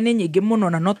ciuria ni nyingi muno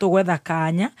na no tugwetha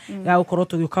kanya ga gukorwo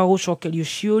tugiuka gucokerio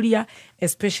ciuria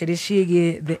especially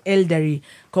ciige the elderly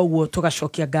koguo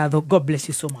tugacokia ngatho. God bless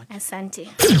you so much. Asante.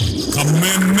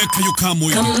 Kameme kayo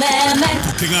kamwe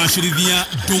tukigacirithia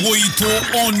ndugu itu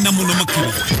ona muno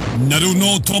makiri na riu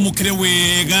no twamukire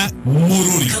wega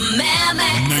mururi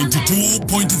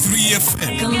 92.3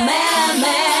 FM Kameme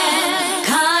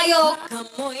kayo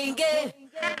kamoinge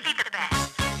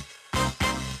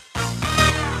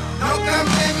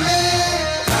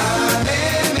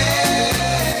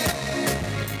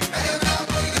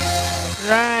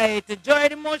Right,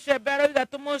 Joy Moshe bero iga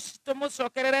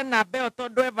tumucokerere na beo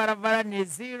tondu evaravara ni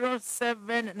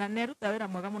 07 na neruta wira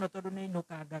mwega muno tondu ni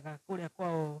inukangaga kuria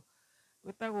kwao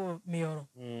witagwo mioro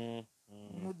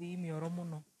muthi mioro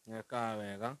muno ka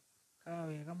wega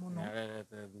muno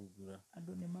agete thungura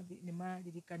andu ni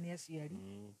maririkania ciari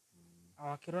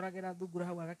akiroragera thungura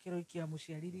hau agakiroikia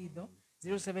muciari ritho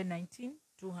 0719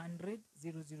 200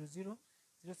 000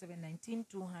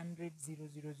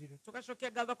 0719-200-000.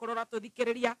 Tukacokia ngatho kurora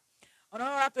tuthikiriria ona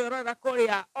ratwirora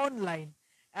kuria online.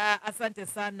 Asante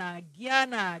sana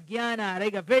Giana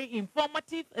Rega, very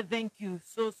informative. Thank you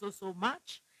so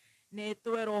much. Ne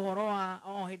twero horo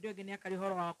wa hindu ingi ni akari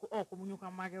horo wa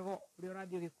kumunyuka magego uri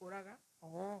radio gikuraga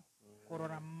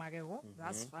kurora magego.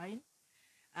 That's fine.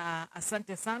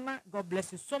 Asante sana. God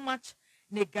bless you so much.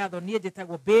 Ni ngatho ni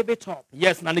njitagwo Baby Top.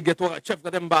 Yes, na nigetwa Chef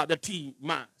Gathemba the Tea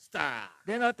Master.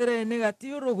 Then atere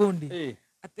negati urugundi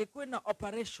ate kwina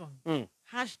operation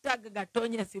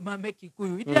 #gatonye simame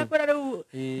Kikuyu itakwera riu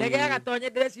ndege ya Gatonye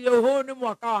ndĩreciria hũ nĩ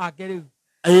mwaka wake riu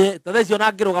tathe na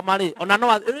ngĩrũgama rĩ ona no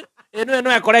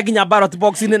ĩno ekore nginya ballot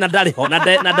box-inĩ na ndarĩ ho na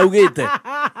ndaugĩte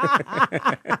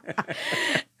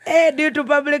due to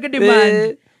public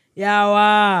demand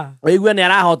yawa waigua nĩ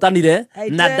arahotanire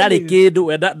na ndarĩ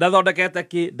kĩndũ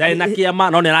ndathondekete ndarĩ na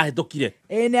kĩama no nĩ arahĩtũkire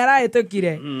nĩ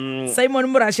arahĩtũkire Simon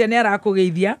Muracia nĩ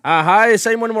arakũgeithia hi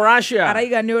Simon Muracia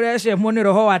araiga nĩ ũrecemwo nĩ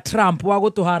roho wa Trump wa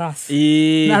gũtũharas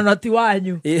na noti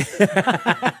wanyu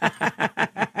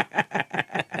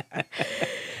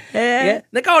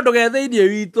nĩ kaũndũ ge thĩinĩ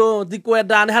witũ ti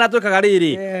kwenda nĩ harĩa twĩkaga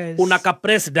rĩrĩ unaka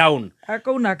press down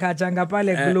akauna kachanga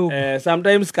pale globe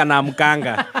sometimes kana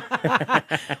mkanga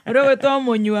ũrĩgwĩtwo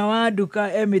mũnyua wa nduka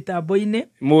mĩtambo-inĩ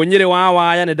mũnyĩrĩ wa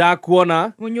waya nĩ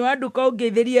ndakuona mũnyua wa nduka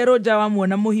ũngĩithĩrie Roja wa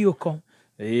muona mũhiũko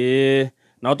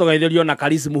na ũtũgeithĩrio na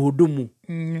Karisi Muhudumu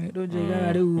Roja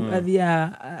igaga rĩu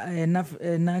athiaga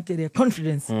na kĩrĩa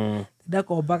confidence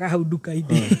ndakombaga hau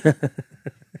nduka-inĩ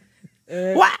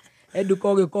nduka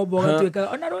ũgĩkomba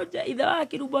ũgatuĩka ona Roja ithe wa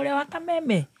Kĩrumba ũrĩa wa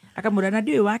Kameme akamũra na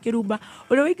ndiũĩ wa Kĩrumba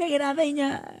ũrĩa wĩkagĩra thaa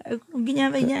 4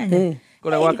 nginya thaa 8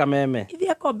 kũrĩa gwa Kameme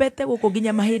ithe akombete gũkũ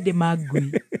nginya mahĩndĩ ma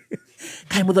ngui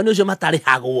kaĩ mũthoni ũcio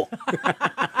matarĩhagwo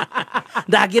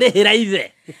ndangĩrĩhĩra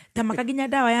ithe ta makaginya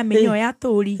ndawa ya mĩnyoo ya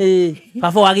tũri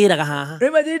baba wagĩraga haha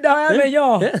rĩu mathi ndawa ya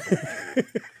mĩnyoo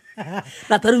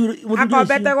na tarĩu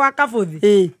akombete gwa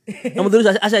Kabuthi na mũthoni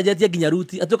ũcio acenjetie nginya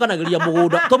ruti atuĩkanagĩria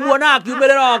mũgũnda tũmuona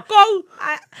akiumĩrĩra kũu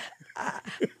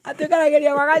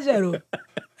atuĩkanagĩria gwa Gacerũ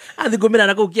athi ngũmĩra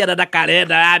na kũu kĩanda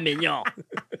ndakarenda ya mĩnyoo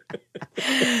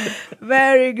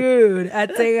very good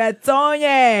ate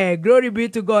Gatonye glory be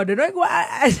to God no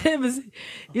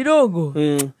irongo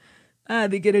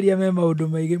thikĩrĩria me maũndũ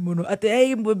maingĩ mũno ate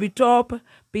hey be top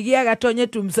pigia Gatonye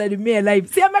tumsalimie live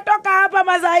si ametoka hapa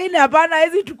masaa 4 hapana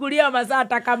hizi tukulia masaa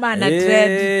hata kama ana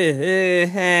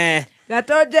trend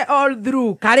Gatonye all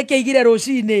through karĩ kĩigire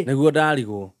rũcinĩ nĩguo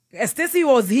ndarigwo Stacy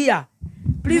was here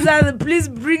please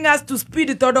bring us to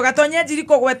speed tondu Gatonye njiri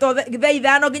kũgwetwo thaa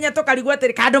 5 nginya tũkarigwo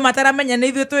atĩrĩ kandũ mataramenya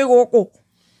nĩ ithuĩ twĩ gũkũ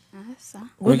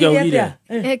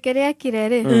kĩrĩa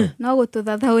kĩrerĩ no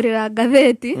gũtũthathaũrĩra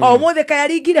ngathĩti mũthĩ kaya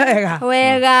ringire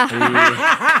wega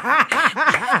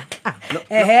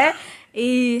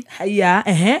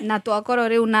na twakorwo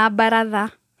rĩu na baratha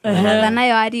baratha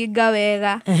nayo aringa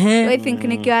wega I think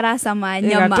nĩkĩo aracama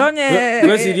nyama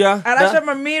ngwĩciria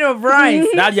aracama meal of rice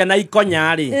ndaria na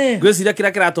ikonya rĩ ngwĩciria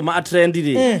kĩrĩa kĩratũma atrendi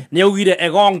rĩ nĩ augire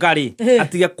egonga rĩ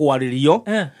atige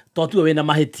kwarĩrio to tiwe wĩna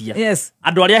mahĩtia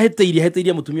andũ arĩa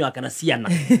ahĩtĩirie mũtumia wake na ciana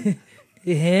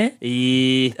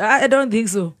I don't think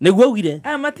so nĩguo augire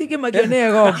matingĩ magio nĩ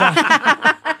egonga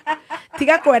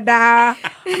tiga kwenda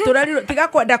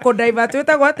kũdivert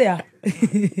wĩtagwo atĩa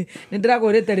nĩ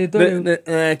ndĩragũrĩte rĩtwa rĩu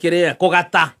kĩrĩa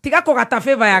kũgata tiga kũgata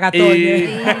favor ya Gatonye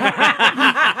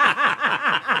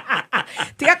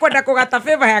tiga kwenda kũgata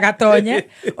favor ya Gatonye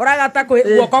ũragata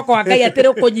guoko kwa Ngai atĩ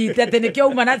rĩkũnyite atĩ nĩkĩo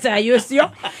uma na cai ũcio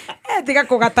tiga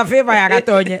kũgata favor ya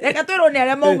Gatonye reka twĩrwo nĩ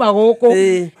arĩa mauma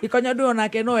gũkũ ikonya ndũ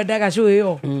onake no endaga cũ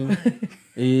ĩyo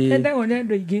endagwo nĩ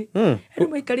andũ aingĩ rĩu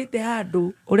maikarĩte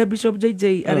handũ ũrĩa Bishop JJ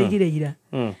araigire ira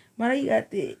maraiga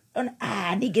atĩ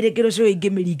ningĩ rĩngĩ rũciũ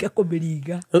ingĩmĩringa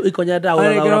kũmĩringa ikonya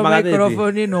ndaũra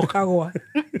microphone ĩno kagwa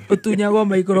ũtunyagwo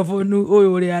microphone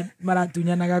ũyũ ũrĩa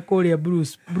maratunyanaga kũrĩa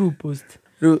Blue Post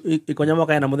rĩu ikonya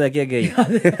moka na mũthee kĩengei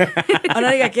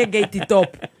onariga kĩengei ti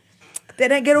top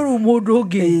terenge rũru mũndũ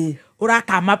ũngĩ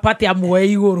ũrakama pati amwe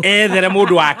igũrũ ethere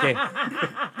mũndũ wake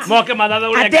moke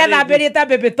mathathaũrĩa atĩ athambĩrie ta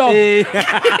baby top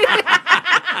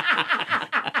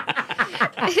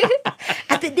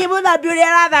atĩ ndĩmũthambi ũrĩa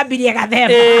arathambirie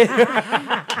gathemba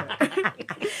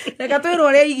reka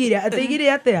twĩrwo ũrĩa igire atĩ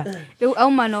igire atĩa rĩu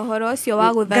auma na ũhoro ũcio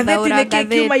wa gũthathaũra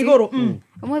ngathĩti igũrũ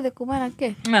ũmũthĩ kumana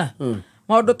kĩ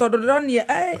maũndũ tondũ ndĩronia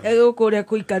gũkũ ũrĩa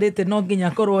kũikarĩte no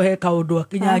nginya korwo he kaũndũ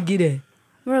akinyangire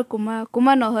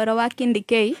kuma na ũhoro wa Kindi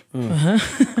K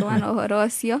kuma na ũhoro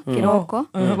ũcio kĩroko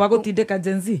wa gũtindĩka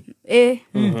Gen Z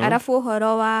arabu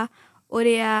ũhoro wa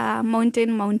ũrĩa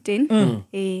mountain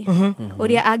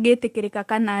ũrĩa angĩtĩkĩrĩka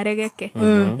kana aregeke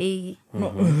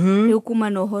rĩu kuma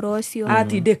na ũhoro ũcio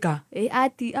atindĩka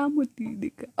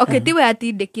amũtindĩka tiwe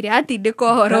atindĩkire atindĩka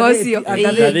ũhoro ũcio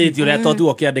ngathĩti ũrĩa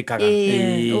totuo kĩandĩkaga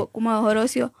kuma ũhoro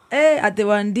ũcio atĩ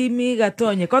Wandimi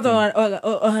Gatonye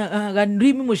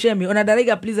Wandimi Muchemi ona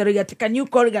ndaraiga please araiga can you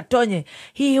call Gatonye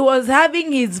he was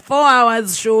having his 4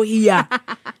 hours show here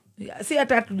si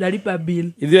hata tunalipa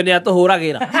bill ithuĩ nĩ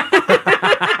atũhũragĩra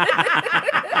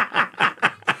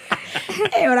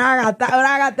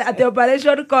uragata atĩ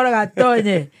operation call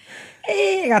Gatonye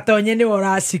Gatonye nĩ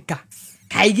ũracika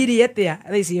kaigiri atĩa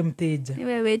thaa ici mteja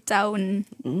niwe wĩ town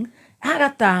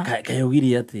Agata.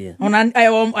 Kayogiri atia.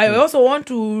 I also want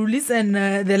to listen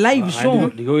the live show.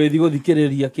 Digo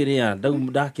thikiriria kiria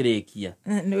ndakirekia.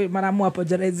 Maramu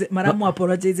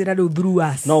apologize na through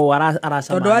us. No arasama.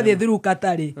 Tondo athi through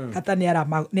Katari. Kata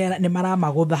ni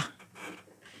maramagutha.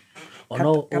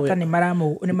 Kata ni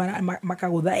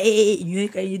makagutha. Inyuĩ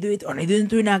kai ithuĩ ona ithuĩ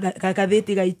twĩna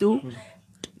gakathĩti gaitũ.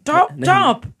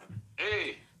 Top.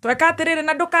 Tweka atĩrĩrĩ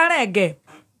na ndũkarenge.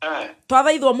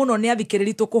 Twathaithwo mũno nĩ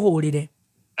athikĩrĩri tũkũhũrĩre.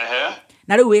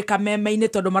 Na rĩu wĩ kameme-inĩ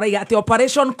tondũ maraiga atĩ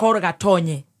operation call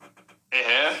gatonye.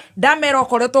 Ndamera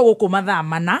ũkoretwo gũkũ mathaa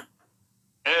mana.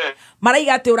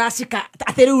 Maraiga atĩ ũracika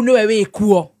atĩ rĩu nĩwe wĩ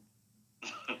kuo.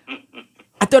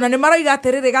 Atĩ ona nĩ maraiga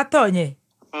atĩrĩrĩ gatonye.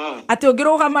 Atĩ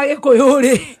ũngĩrũgama Gĩkũyũ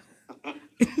rĩ.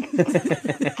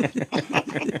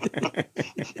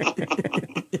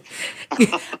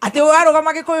 Atĩ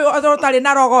warũgama Gĩkũyũ ũtarĩ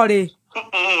na rogo rĩ.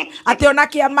 Ate ona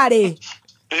kĩama rĩ.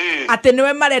 Ate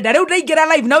niwe marenda rĩu ndaingĩra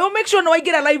live na make sure no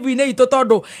waingĩra live-inĩ itũ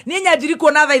tondũ niĩ nyanjiri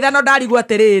kuona thaa ithano ndarigwo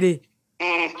atĩrĩrĩ.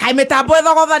 Kaĩ mĩtambo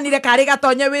ĩthogothanire karĩ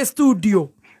gatonye wĩ studio.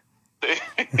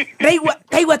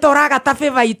 Ndaigua ta ũragata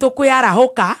favor itũ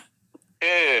kwĩarahũka.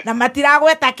 Na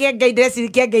matiragweta kĩengei ndĩreciria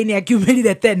kĩengei nĩ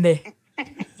akiumĩrire tene.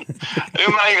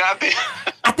 Rĩu maraiga atĩ.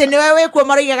 Atĩ nĩwe wĩkuo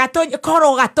maraiga gatonye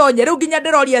koro gatonye rĩu nginya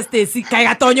ndĩroria Stacy kaĩ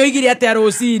gatonye oigire atĩa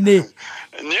rũcinĩ.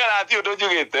 Niera ati undu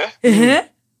njugite.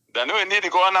 Ndani we niri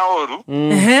kwa na oru.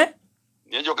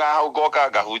 Ni njoka hau goka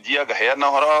ngahunjia ngaheana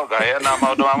horo ngaheana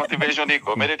maundu ma motivation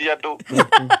ikomereria andu.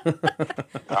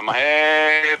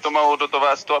 Amahe maundu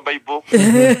tobasi twa Bible.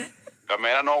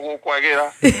 Kamera no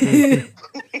gukwagira.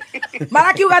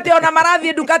 Marakiuga ati ona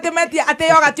marathie nduka ati metia ati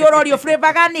yo gati ororio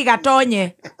flavor gani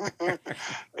gatonye.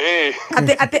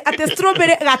 Ati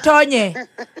strawberry gatonye.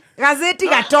 Gazeti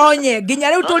gatonye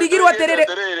nginya riu turigirwo atiriri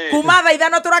kuma thaa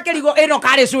ithano turakirigo ino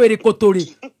kari cwiri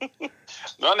kuturi.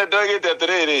 No ne ndagite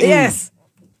atiriri. Yes.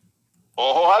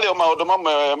 Oho hali maundu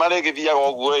mamwe marigithiaga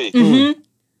oguo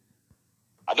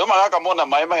andu magaka mona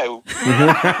mai maheu.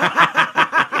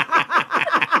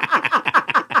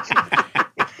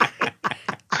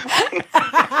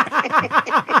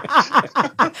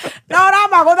 Na ora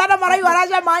magutha na maraiwa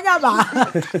araja manyama.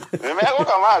 Nimego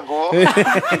kamago.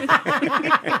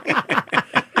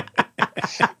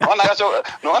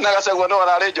 Ona gacagua no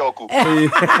ararĩ njoku.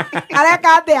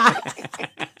 Areka atia.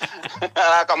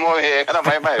 Araka mohe kana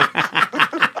mai mai.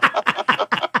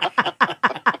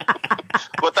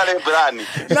 Gũtarĩ burani.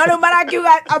 No rĩu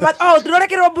marakiuga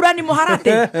tũrorekerwo burani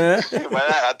mũharate.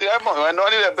 Ati no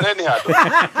nĩ burani handũ.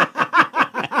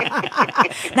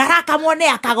 Na rakamwo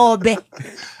nĩ akagombe.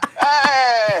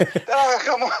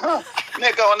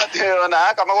 Nĩka ona tĩona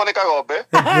akamagwo nĩ kagombe.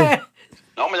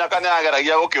 No mũnyaka nĩ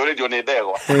ageragia gũkĩũrĩrio nĩ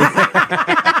ndegwa.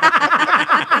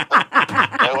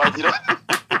 Ndegwa njirũ.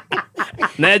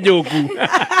 Na njoku.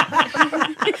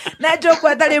 Na njoku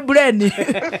atarĩ burani.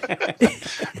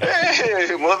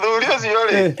 Mũthuri ũcio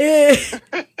rĩ.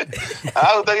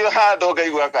 Ahutario handũ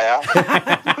ngaigua kaya.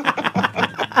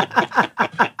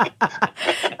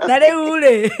 Na rĩu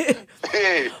rĩ.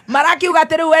 Marakiuga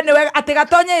atĩ rĩu we nĩwe atĩ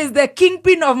Gatonye is the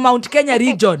kingpin of Mount Kenya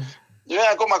region.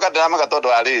 Nĩwe ngũmaka ndaramaga tondũ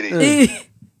wa rĩrĩ.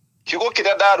 Kiugo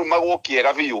kĩrĩa ndarumagwo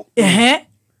kĩega biũ.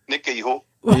 Nĩ kĩihũ.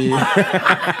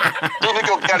 Rĩu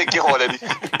nĩkĩo kĩarĩ kĩhoreri.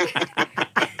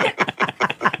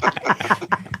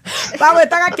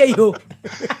 Bagwĩtaga kĩihũ.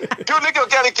 Kĩu nĩkĩo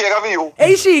kĩarĩ kĩega biũ.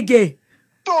 Ici ingĩ.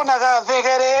 Tuonaga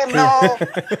thegere no.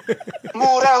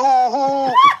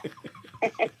 Murahuhu.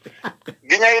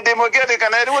 Ginya hĩndĩ ĩmwe ngĩandĩka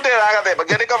rĩu ndĩragathemba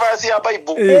ngĩandĩka verse ya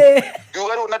Bible.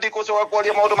 Ngiuga rĩu na ndikũcoka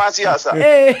kwaria maũndũ ma siasa.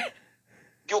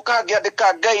 Ngĩũka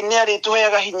ngĩandĩka Ngai nĩ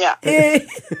arĩtũheaga hinya.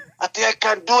 Atĩ I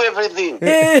can do everything.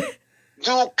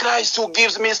 Through Christ who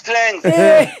gives me strength.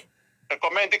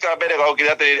 Comment ka mbere gaukire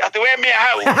atĩrĩrĩ atĩ we mĩa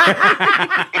hau.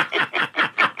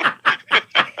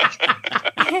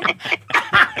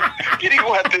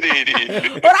 Kirigu atĩrĩrĩ.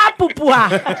 Ũrapupua.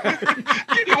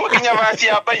 Kirigu nginya verse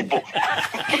ya Bible.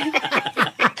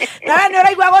 Na we nĩ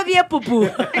ũraigua gũthiĩ pupu.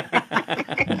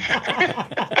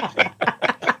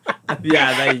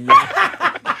 Thia thaa inya.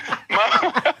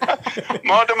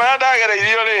 Maũndũ marĩa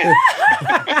ndagereirio rĩ.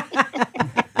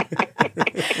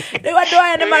 Rĩu andũ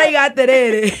aya nĩ maraiga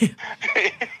atĩrĩrĩ.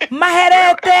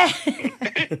 Maherete.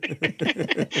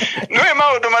 Nĩwe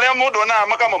maũndũ marĩa mũndũ onaga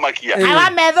makamũmakia.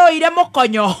 Aramethũire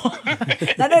mũkonyo.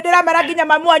 Na nĩ ndĩramera nginya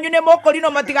mamu wanyu nĩ mũkũrino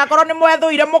matigakorwo nĩ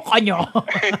mwethũire mũkonyo.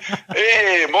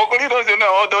 Mũkũrino ũcio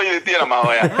nĩwe ũndũithĩtie na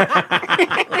mahoya.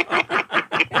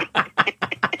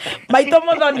 Maitũ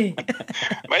Mũthoni.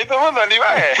 Maitũ Mũthoni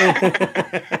we.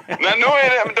 Na nĩwe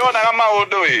ndonaga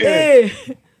maũndũ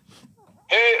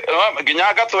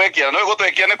nginya ngatwekia no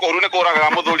gutwekia ni kuru ni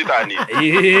kuraga muthuri tani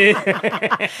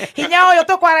hinya uyu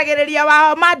tukwaragireria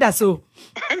wa Mandasu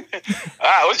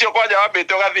ucio kwanja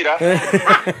wambite ugathira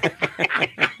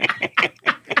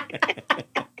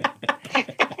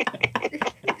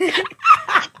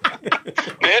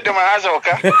ndio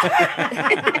maracoka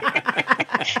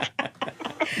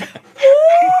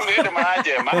ndio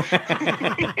marajema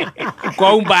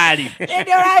kwa umbali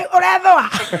ndio urathoa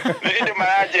ndio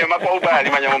marajema kwa umbali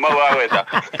manyamu mau waweta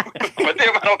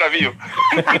matire manoka biu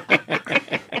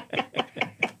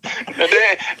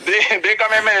de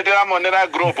kameme de la monera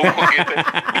group ukite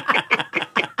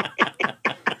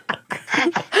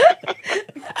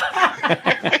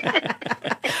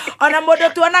ona mundu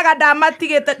tuonaga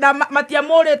ndamatigite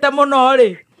matiamurite muno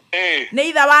ri ni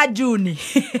itha wa Juni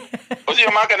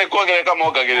ucio maka ni kuongereka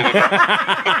mongagirika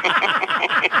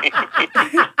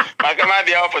maka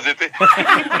mathi opposite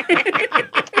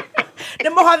ni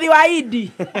muhothi wa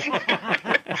Idi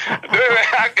wewe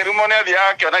akirumo ne athi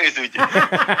akiona gicunji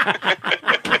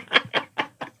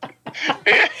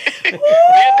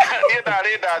ni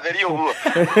ndarenda theri uguo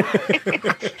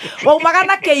waumaga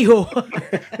na keiho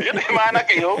ni mana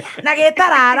keiho na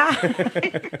gitarara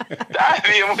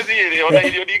ndathi muthiri ona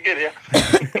irio ndingeria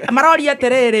maroria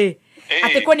terere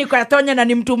ati kwani kwa tonya na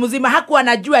ni mtu mzima hakuwa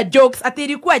anajua jokes ati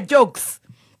ilikuwa jokes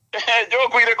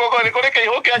joke ile koko ni kule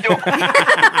keiho kia joke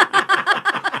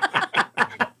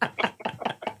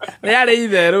yale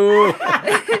itheru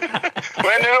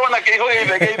wene wona keiho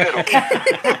itheru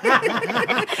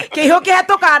keiho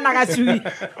kihatuka na gacui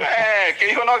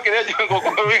keiho no kire joke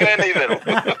koko wiga ni itheru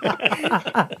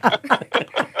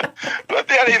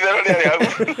twatiari itheru ni ari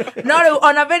no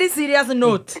on a very serious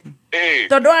note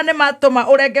tondu ane matuma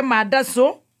urenge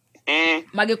Mandasu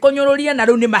magikunyururia na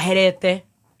riu ni maherete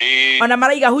ona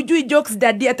maraiga hujui jokes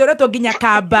daddy atoretwo nginya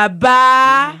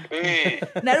kababa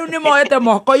na riu ni moete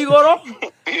moko iguru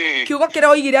kiugo kire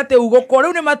oigire ati ugukwo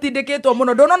riu ni matindikitwo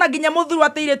muno ndonona nginya muthuru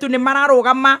ateire tu ni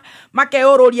mararugama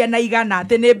makeururia na igana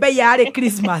ati ni bei ya ri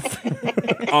Christmas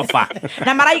offer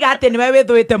na maraiga ati ni wewe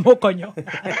withuite mukonyo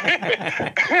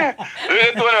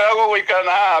tuone wago guikara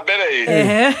na haha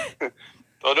mbere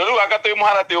tondu riu aka twi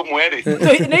muharati umwe ri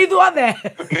ni ithuothe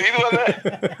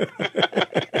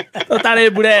tutare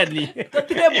bureni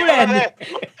gutire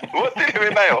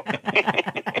winayo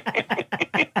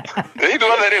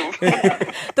ithuothe riu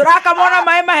turakamona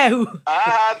mai mahehu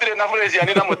tire na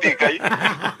bureciani na mutikai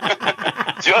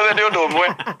ciothe ni undu umwe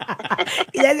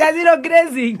zero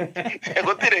grazing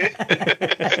gutire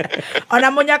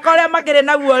ona munyaka uria makire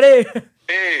naguo ri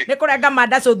ni kurenga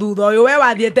Mandasu thutha uyu we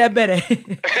wathiete mbere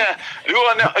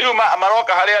riu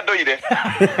maroka hari anduire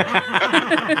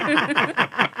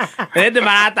ende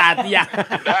maratatia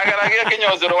ndageragia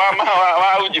kinyozero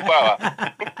wa Ugima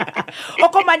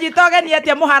ukumanyita ogeni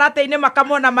atia muharate-ini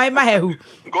makamona mai mahehu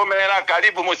ngomera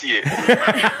karibu mucie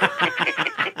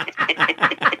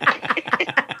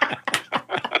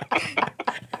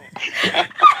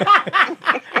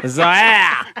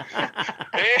zoea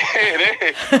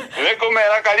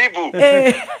kumera karibu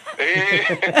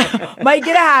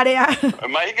maingire haria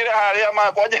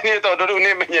makwanja ni tondu riu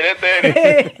ni menyerete ri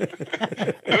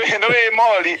ni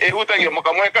mori ihutagio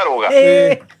mukamwe karuga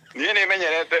ni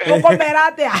menyerete ukomera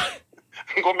atia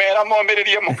ngomera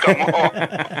momiririe mukamo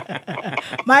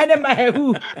maene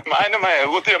mahehu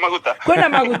gutire maguta kwina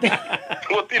maguta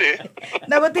gutire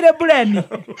na gutire bureni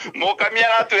mukamia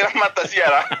ratwira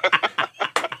mataciara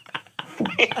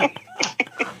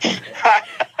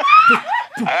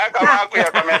kama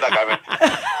akuya kamenda kame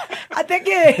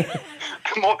ateke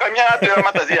mukamia ratwira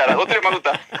mataciara gutire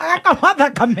maguta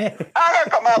akamatha kame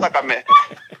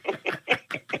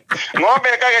ng'ombe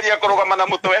ikageria kurugama na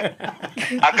mutwe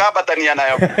akabatania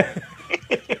nayo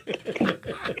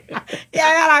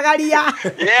yegaragaria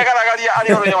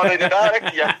ari orunyondo-ini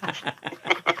ndarekia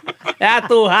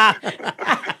yatuha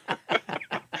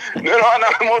nirona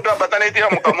mundu ambatanitie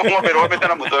mukamo ng'ombe rwambite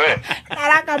na mutwe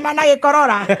arakama na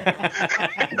gikorora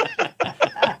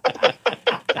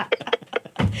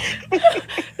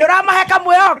nduramahe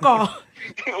kamwihoko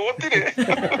gutire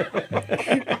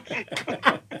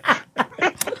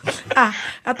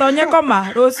atonye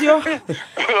koma rucio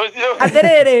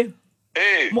atiriri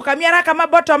mukamia arakama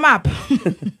bottom up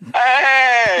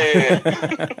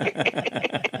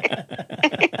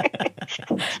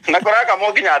nakoraka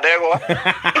moginya ndegwa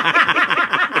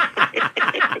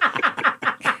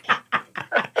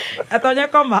atonye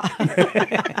koma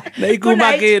na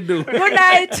ikuma kindu good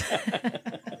night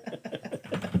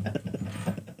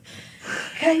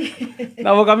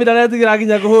na mukamira netigira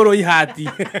nginya kuhurwo ihati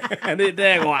ni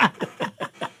ndegwa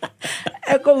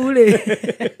eko ule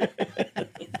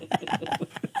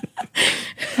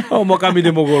O Mukami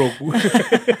ni mugoroku.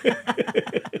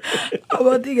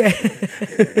 Ogotige.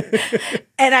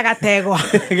 Era gategwa.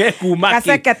 Kumaki.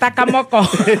 Gaseketa kamoko.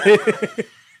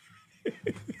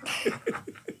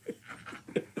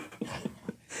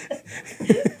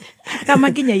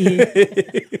 Kama kinya ihe.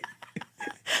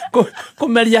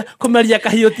 Komeria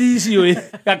kahio ti icio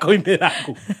gakoimera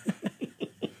ku.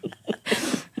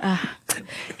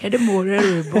 Hede more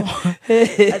rwimbo.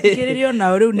 Atikiririo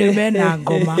na riu ni mena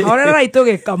ngoma. Orera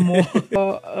itugikamo.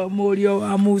 Murio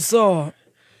wa muso.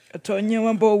 Tonye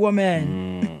wambo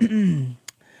men.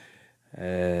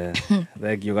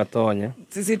 Thegio Gatonye.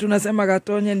 Sisi tunasema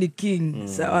Gatonye ni king.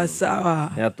 Sawa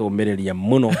sawa. Yatumereria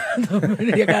muno.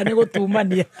 Tumereria kana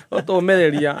gutumania.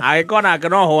 Utumereria. Agikona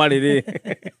no ho ariri.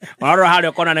 Oro hari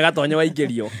okona ni Gatonye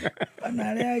waikirio.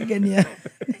 Ana ria genia.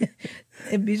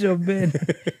 Bishop Ben.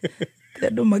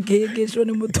 Tendo makegeshwo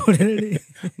ni mutorere.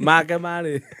 Make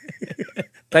mari.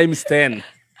 Times 10.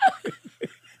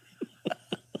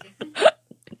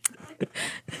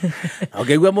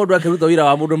 Okay, gwa mundu akiruta wira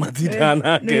wa mundu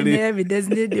matindana akiri. Ni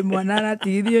evidence ni de mwana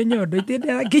aratithio nyondo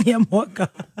itinde akinya mwaka.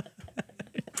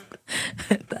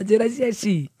 Tajira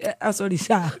ciaci. Sorry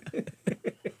sha.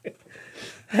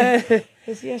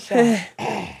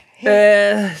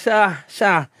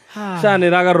 Sha ni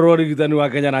ragarũrwo rigitani wa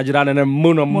Kenya na njĩra nene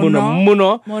muno.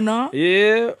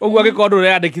 Ũguo angĩkorwo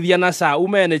ndũreyandĩkithia na SHA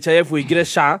ume NHIF ũingĩre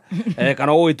SHA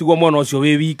kana ũgĩtigwo mwena ũcio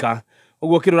wĩ wika.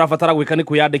 Uguo kĩrĩa ũrabatara gwĩka nĩ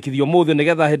kwĩyandĩkithia ũmũthĩ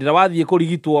nĩgetha hĩndĩ ĩrĩa wathiĩ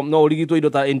kũrigitwo no ũrigitwo indo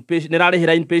ta inpatient,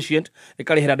 nĩrarĩhĩra inpatient,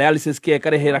 ĩkarĩhĩra dialysis care,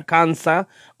 ĩkarĩhĩra cancer,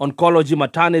 oncology,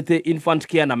 maternity, infant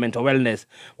care na mental wellness.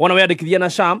 Wona wĩyandĩkithia na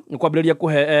SHA nĩ kwambĩrĩria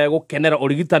gũkenera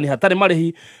ũrigitani hatarĩ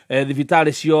marĩhi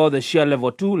thibitarĩ ciothe cia level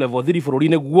 2, level 3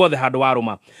 bũrũri-inĩ guothe handũ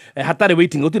warũma. Hatarĩ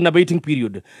waiting, gũtirĩ na waiting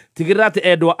period. Tigĩrĩra atĩ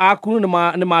endwa aku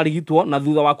nĩ marigitwo na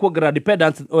thutha wa kuongerera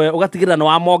dependents ũgatigĩrĩra nĩ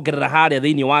wamongerera harĩa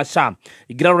thĩinĩ wa SHA.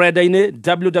 Ingĩra rũrenda-inĩ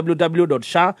www.sha.go.ke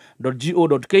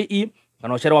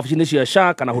kana ũcere wabici-inĩ cia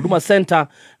SHA kana Huduma Center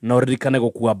na ũririkane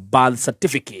gũkua birth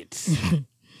certificate.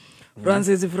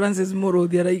 Francis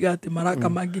Muruthi araiga atĩ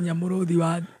marakama nginya Muruthi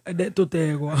wa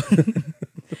tutegwa.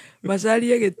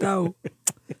 Macarie gĩtaũ.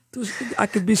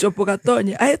 Archbishop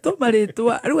Gatonye ahetwo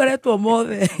marĩtwa rĩu aretwo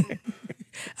mothe.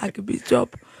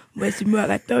 Archbishop Mheshimiwa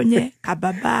Gatonye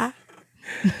kababa.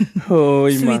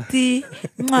 Sweetie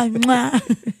mwa.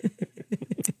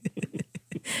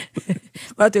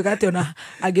 Watu kati ona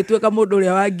agitueka mũndũ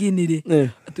ũrĩa wa ngini rĩ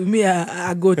atumia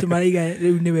agoti maraiga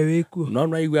rĩu nĩwe wĩkuo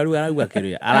no igua rĩu arauga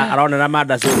kĩrĩa aronera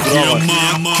manda cio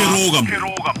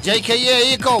JKA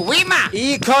iko wima,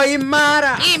 iko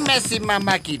imara,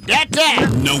 imesimama kidete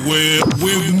na we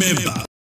member